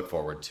makes me look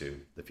forward to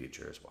the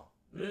future as well.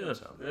 Yeah.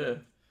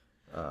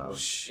 Well,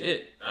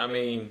 shit. I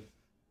mean,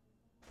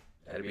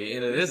 that'd be the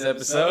end of this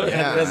episode.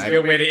 Yeah, that's a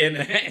good way to end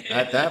it.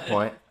 At that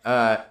point,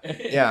 I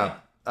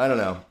don't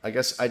know. I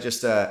guess I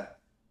just,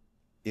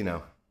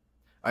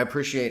 I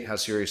appreciate how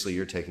seriously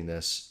you're taking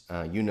this.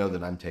 You know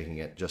that I'm taking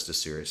it just as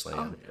seriously.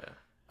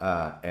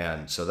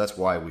 And so that's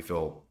why we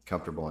feel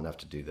comfortable enough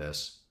to do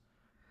this.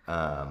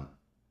 And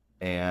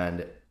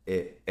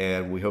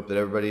we hope that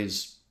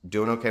everybody's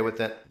doing okay with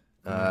it.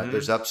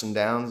 There's ups and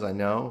downs, I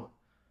know.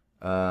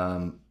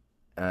 Our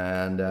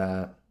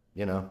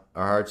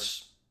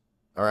hearts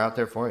are out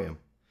there for you.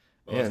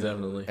 Most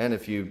definitely. And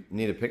if you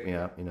need a pick me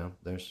up,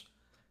 there's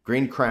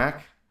Green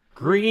Crack.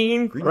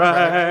 Green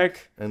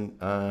Crack. And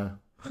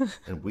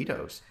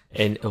Wheatos.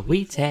 And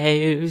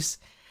Wheatos.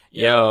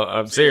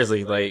 Yo,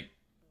 seriously, like,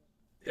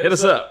 hit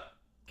us up.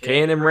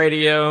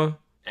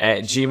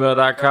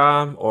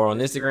 knmradio@gmail.com or on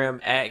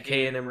Instagram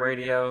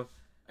 @knmradio.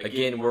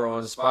 Again, we're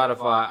on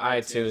Spotify,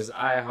 iTunes,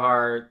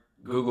 iHeart,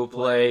 Google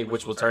Play,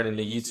 which will turn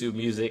into YouTube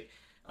Music,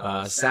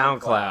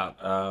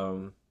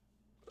 SoundCloud,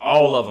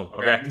 all of them,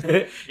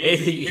 okay?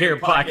 Anything you hear a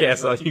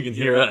podcast on, you can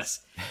hear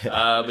us.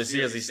 But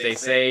seriously, stay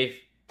safe,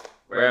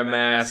 wear a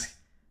mask,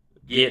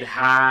 get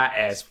high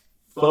as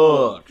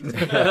fuck.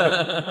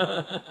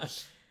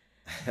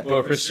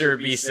 But for sure,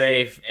 be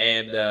safe,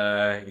 and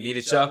you need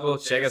a chuckle,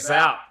 check us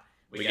out.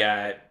 We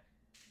got a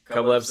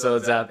couple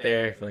episodes out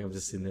there. I feel like I'm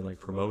just sitting there like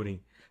promoting.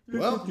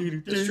 Well,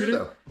 it's true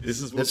though.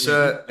 This is what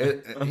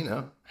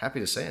happy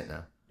to say it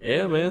now.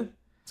 Yeah, man.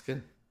 It's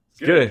good.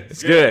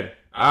 It's good.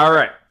 All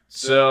right.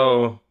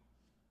 So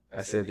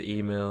I said the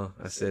email.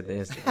 I said the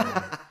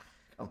Instagram.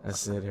 I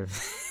said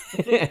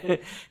everything.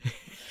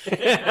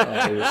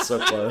 You're so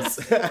close.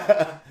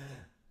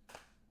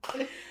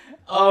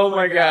 Oh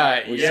my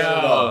God.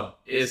 Yo,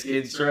 it's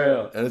Kid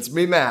Trail. And it's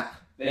me, Matt.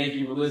 Thank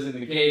you for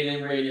listening to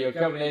KNM Radio,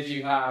 coming at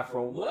you high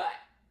from what?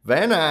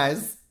 Van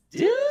Nuys.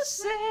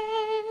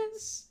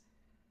 Deuces.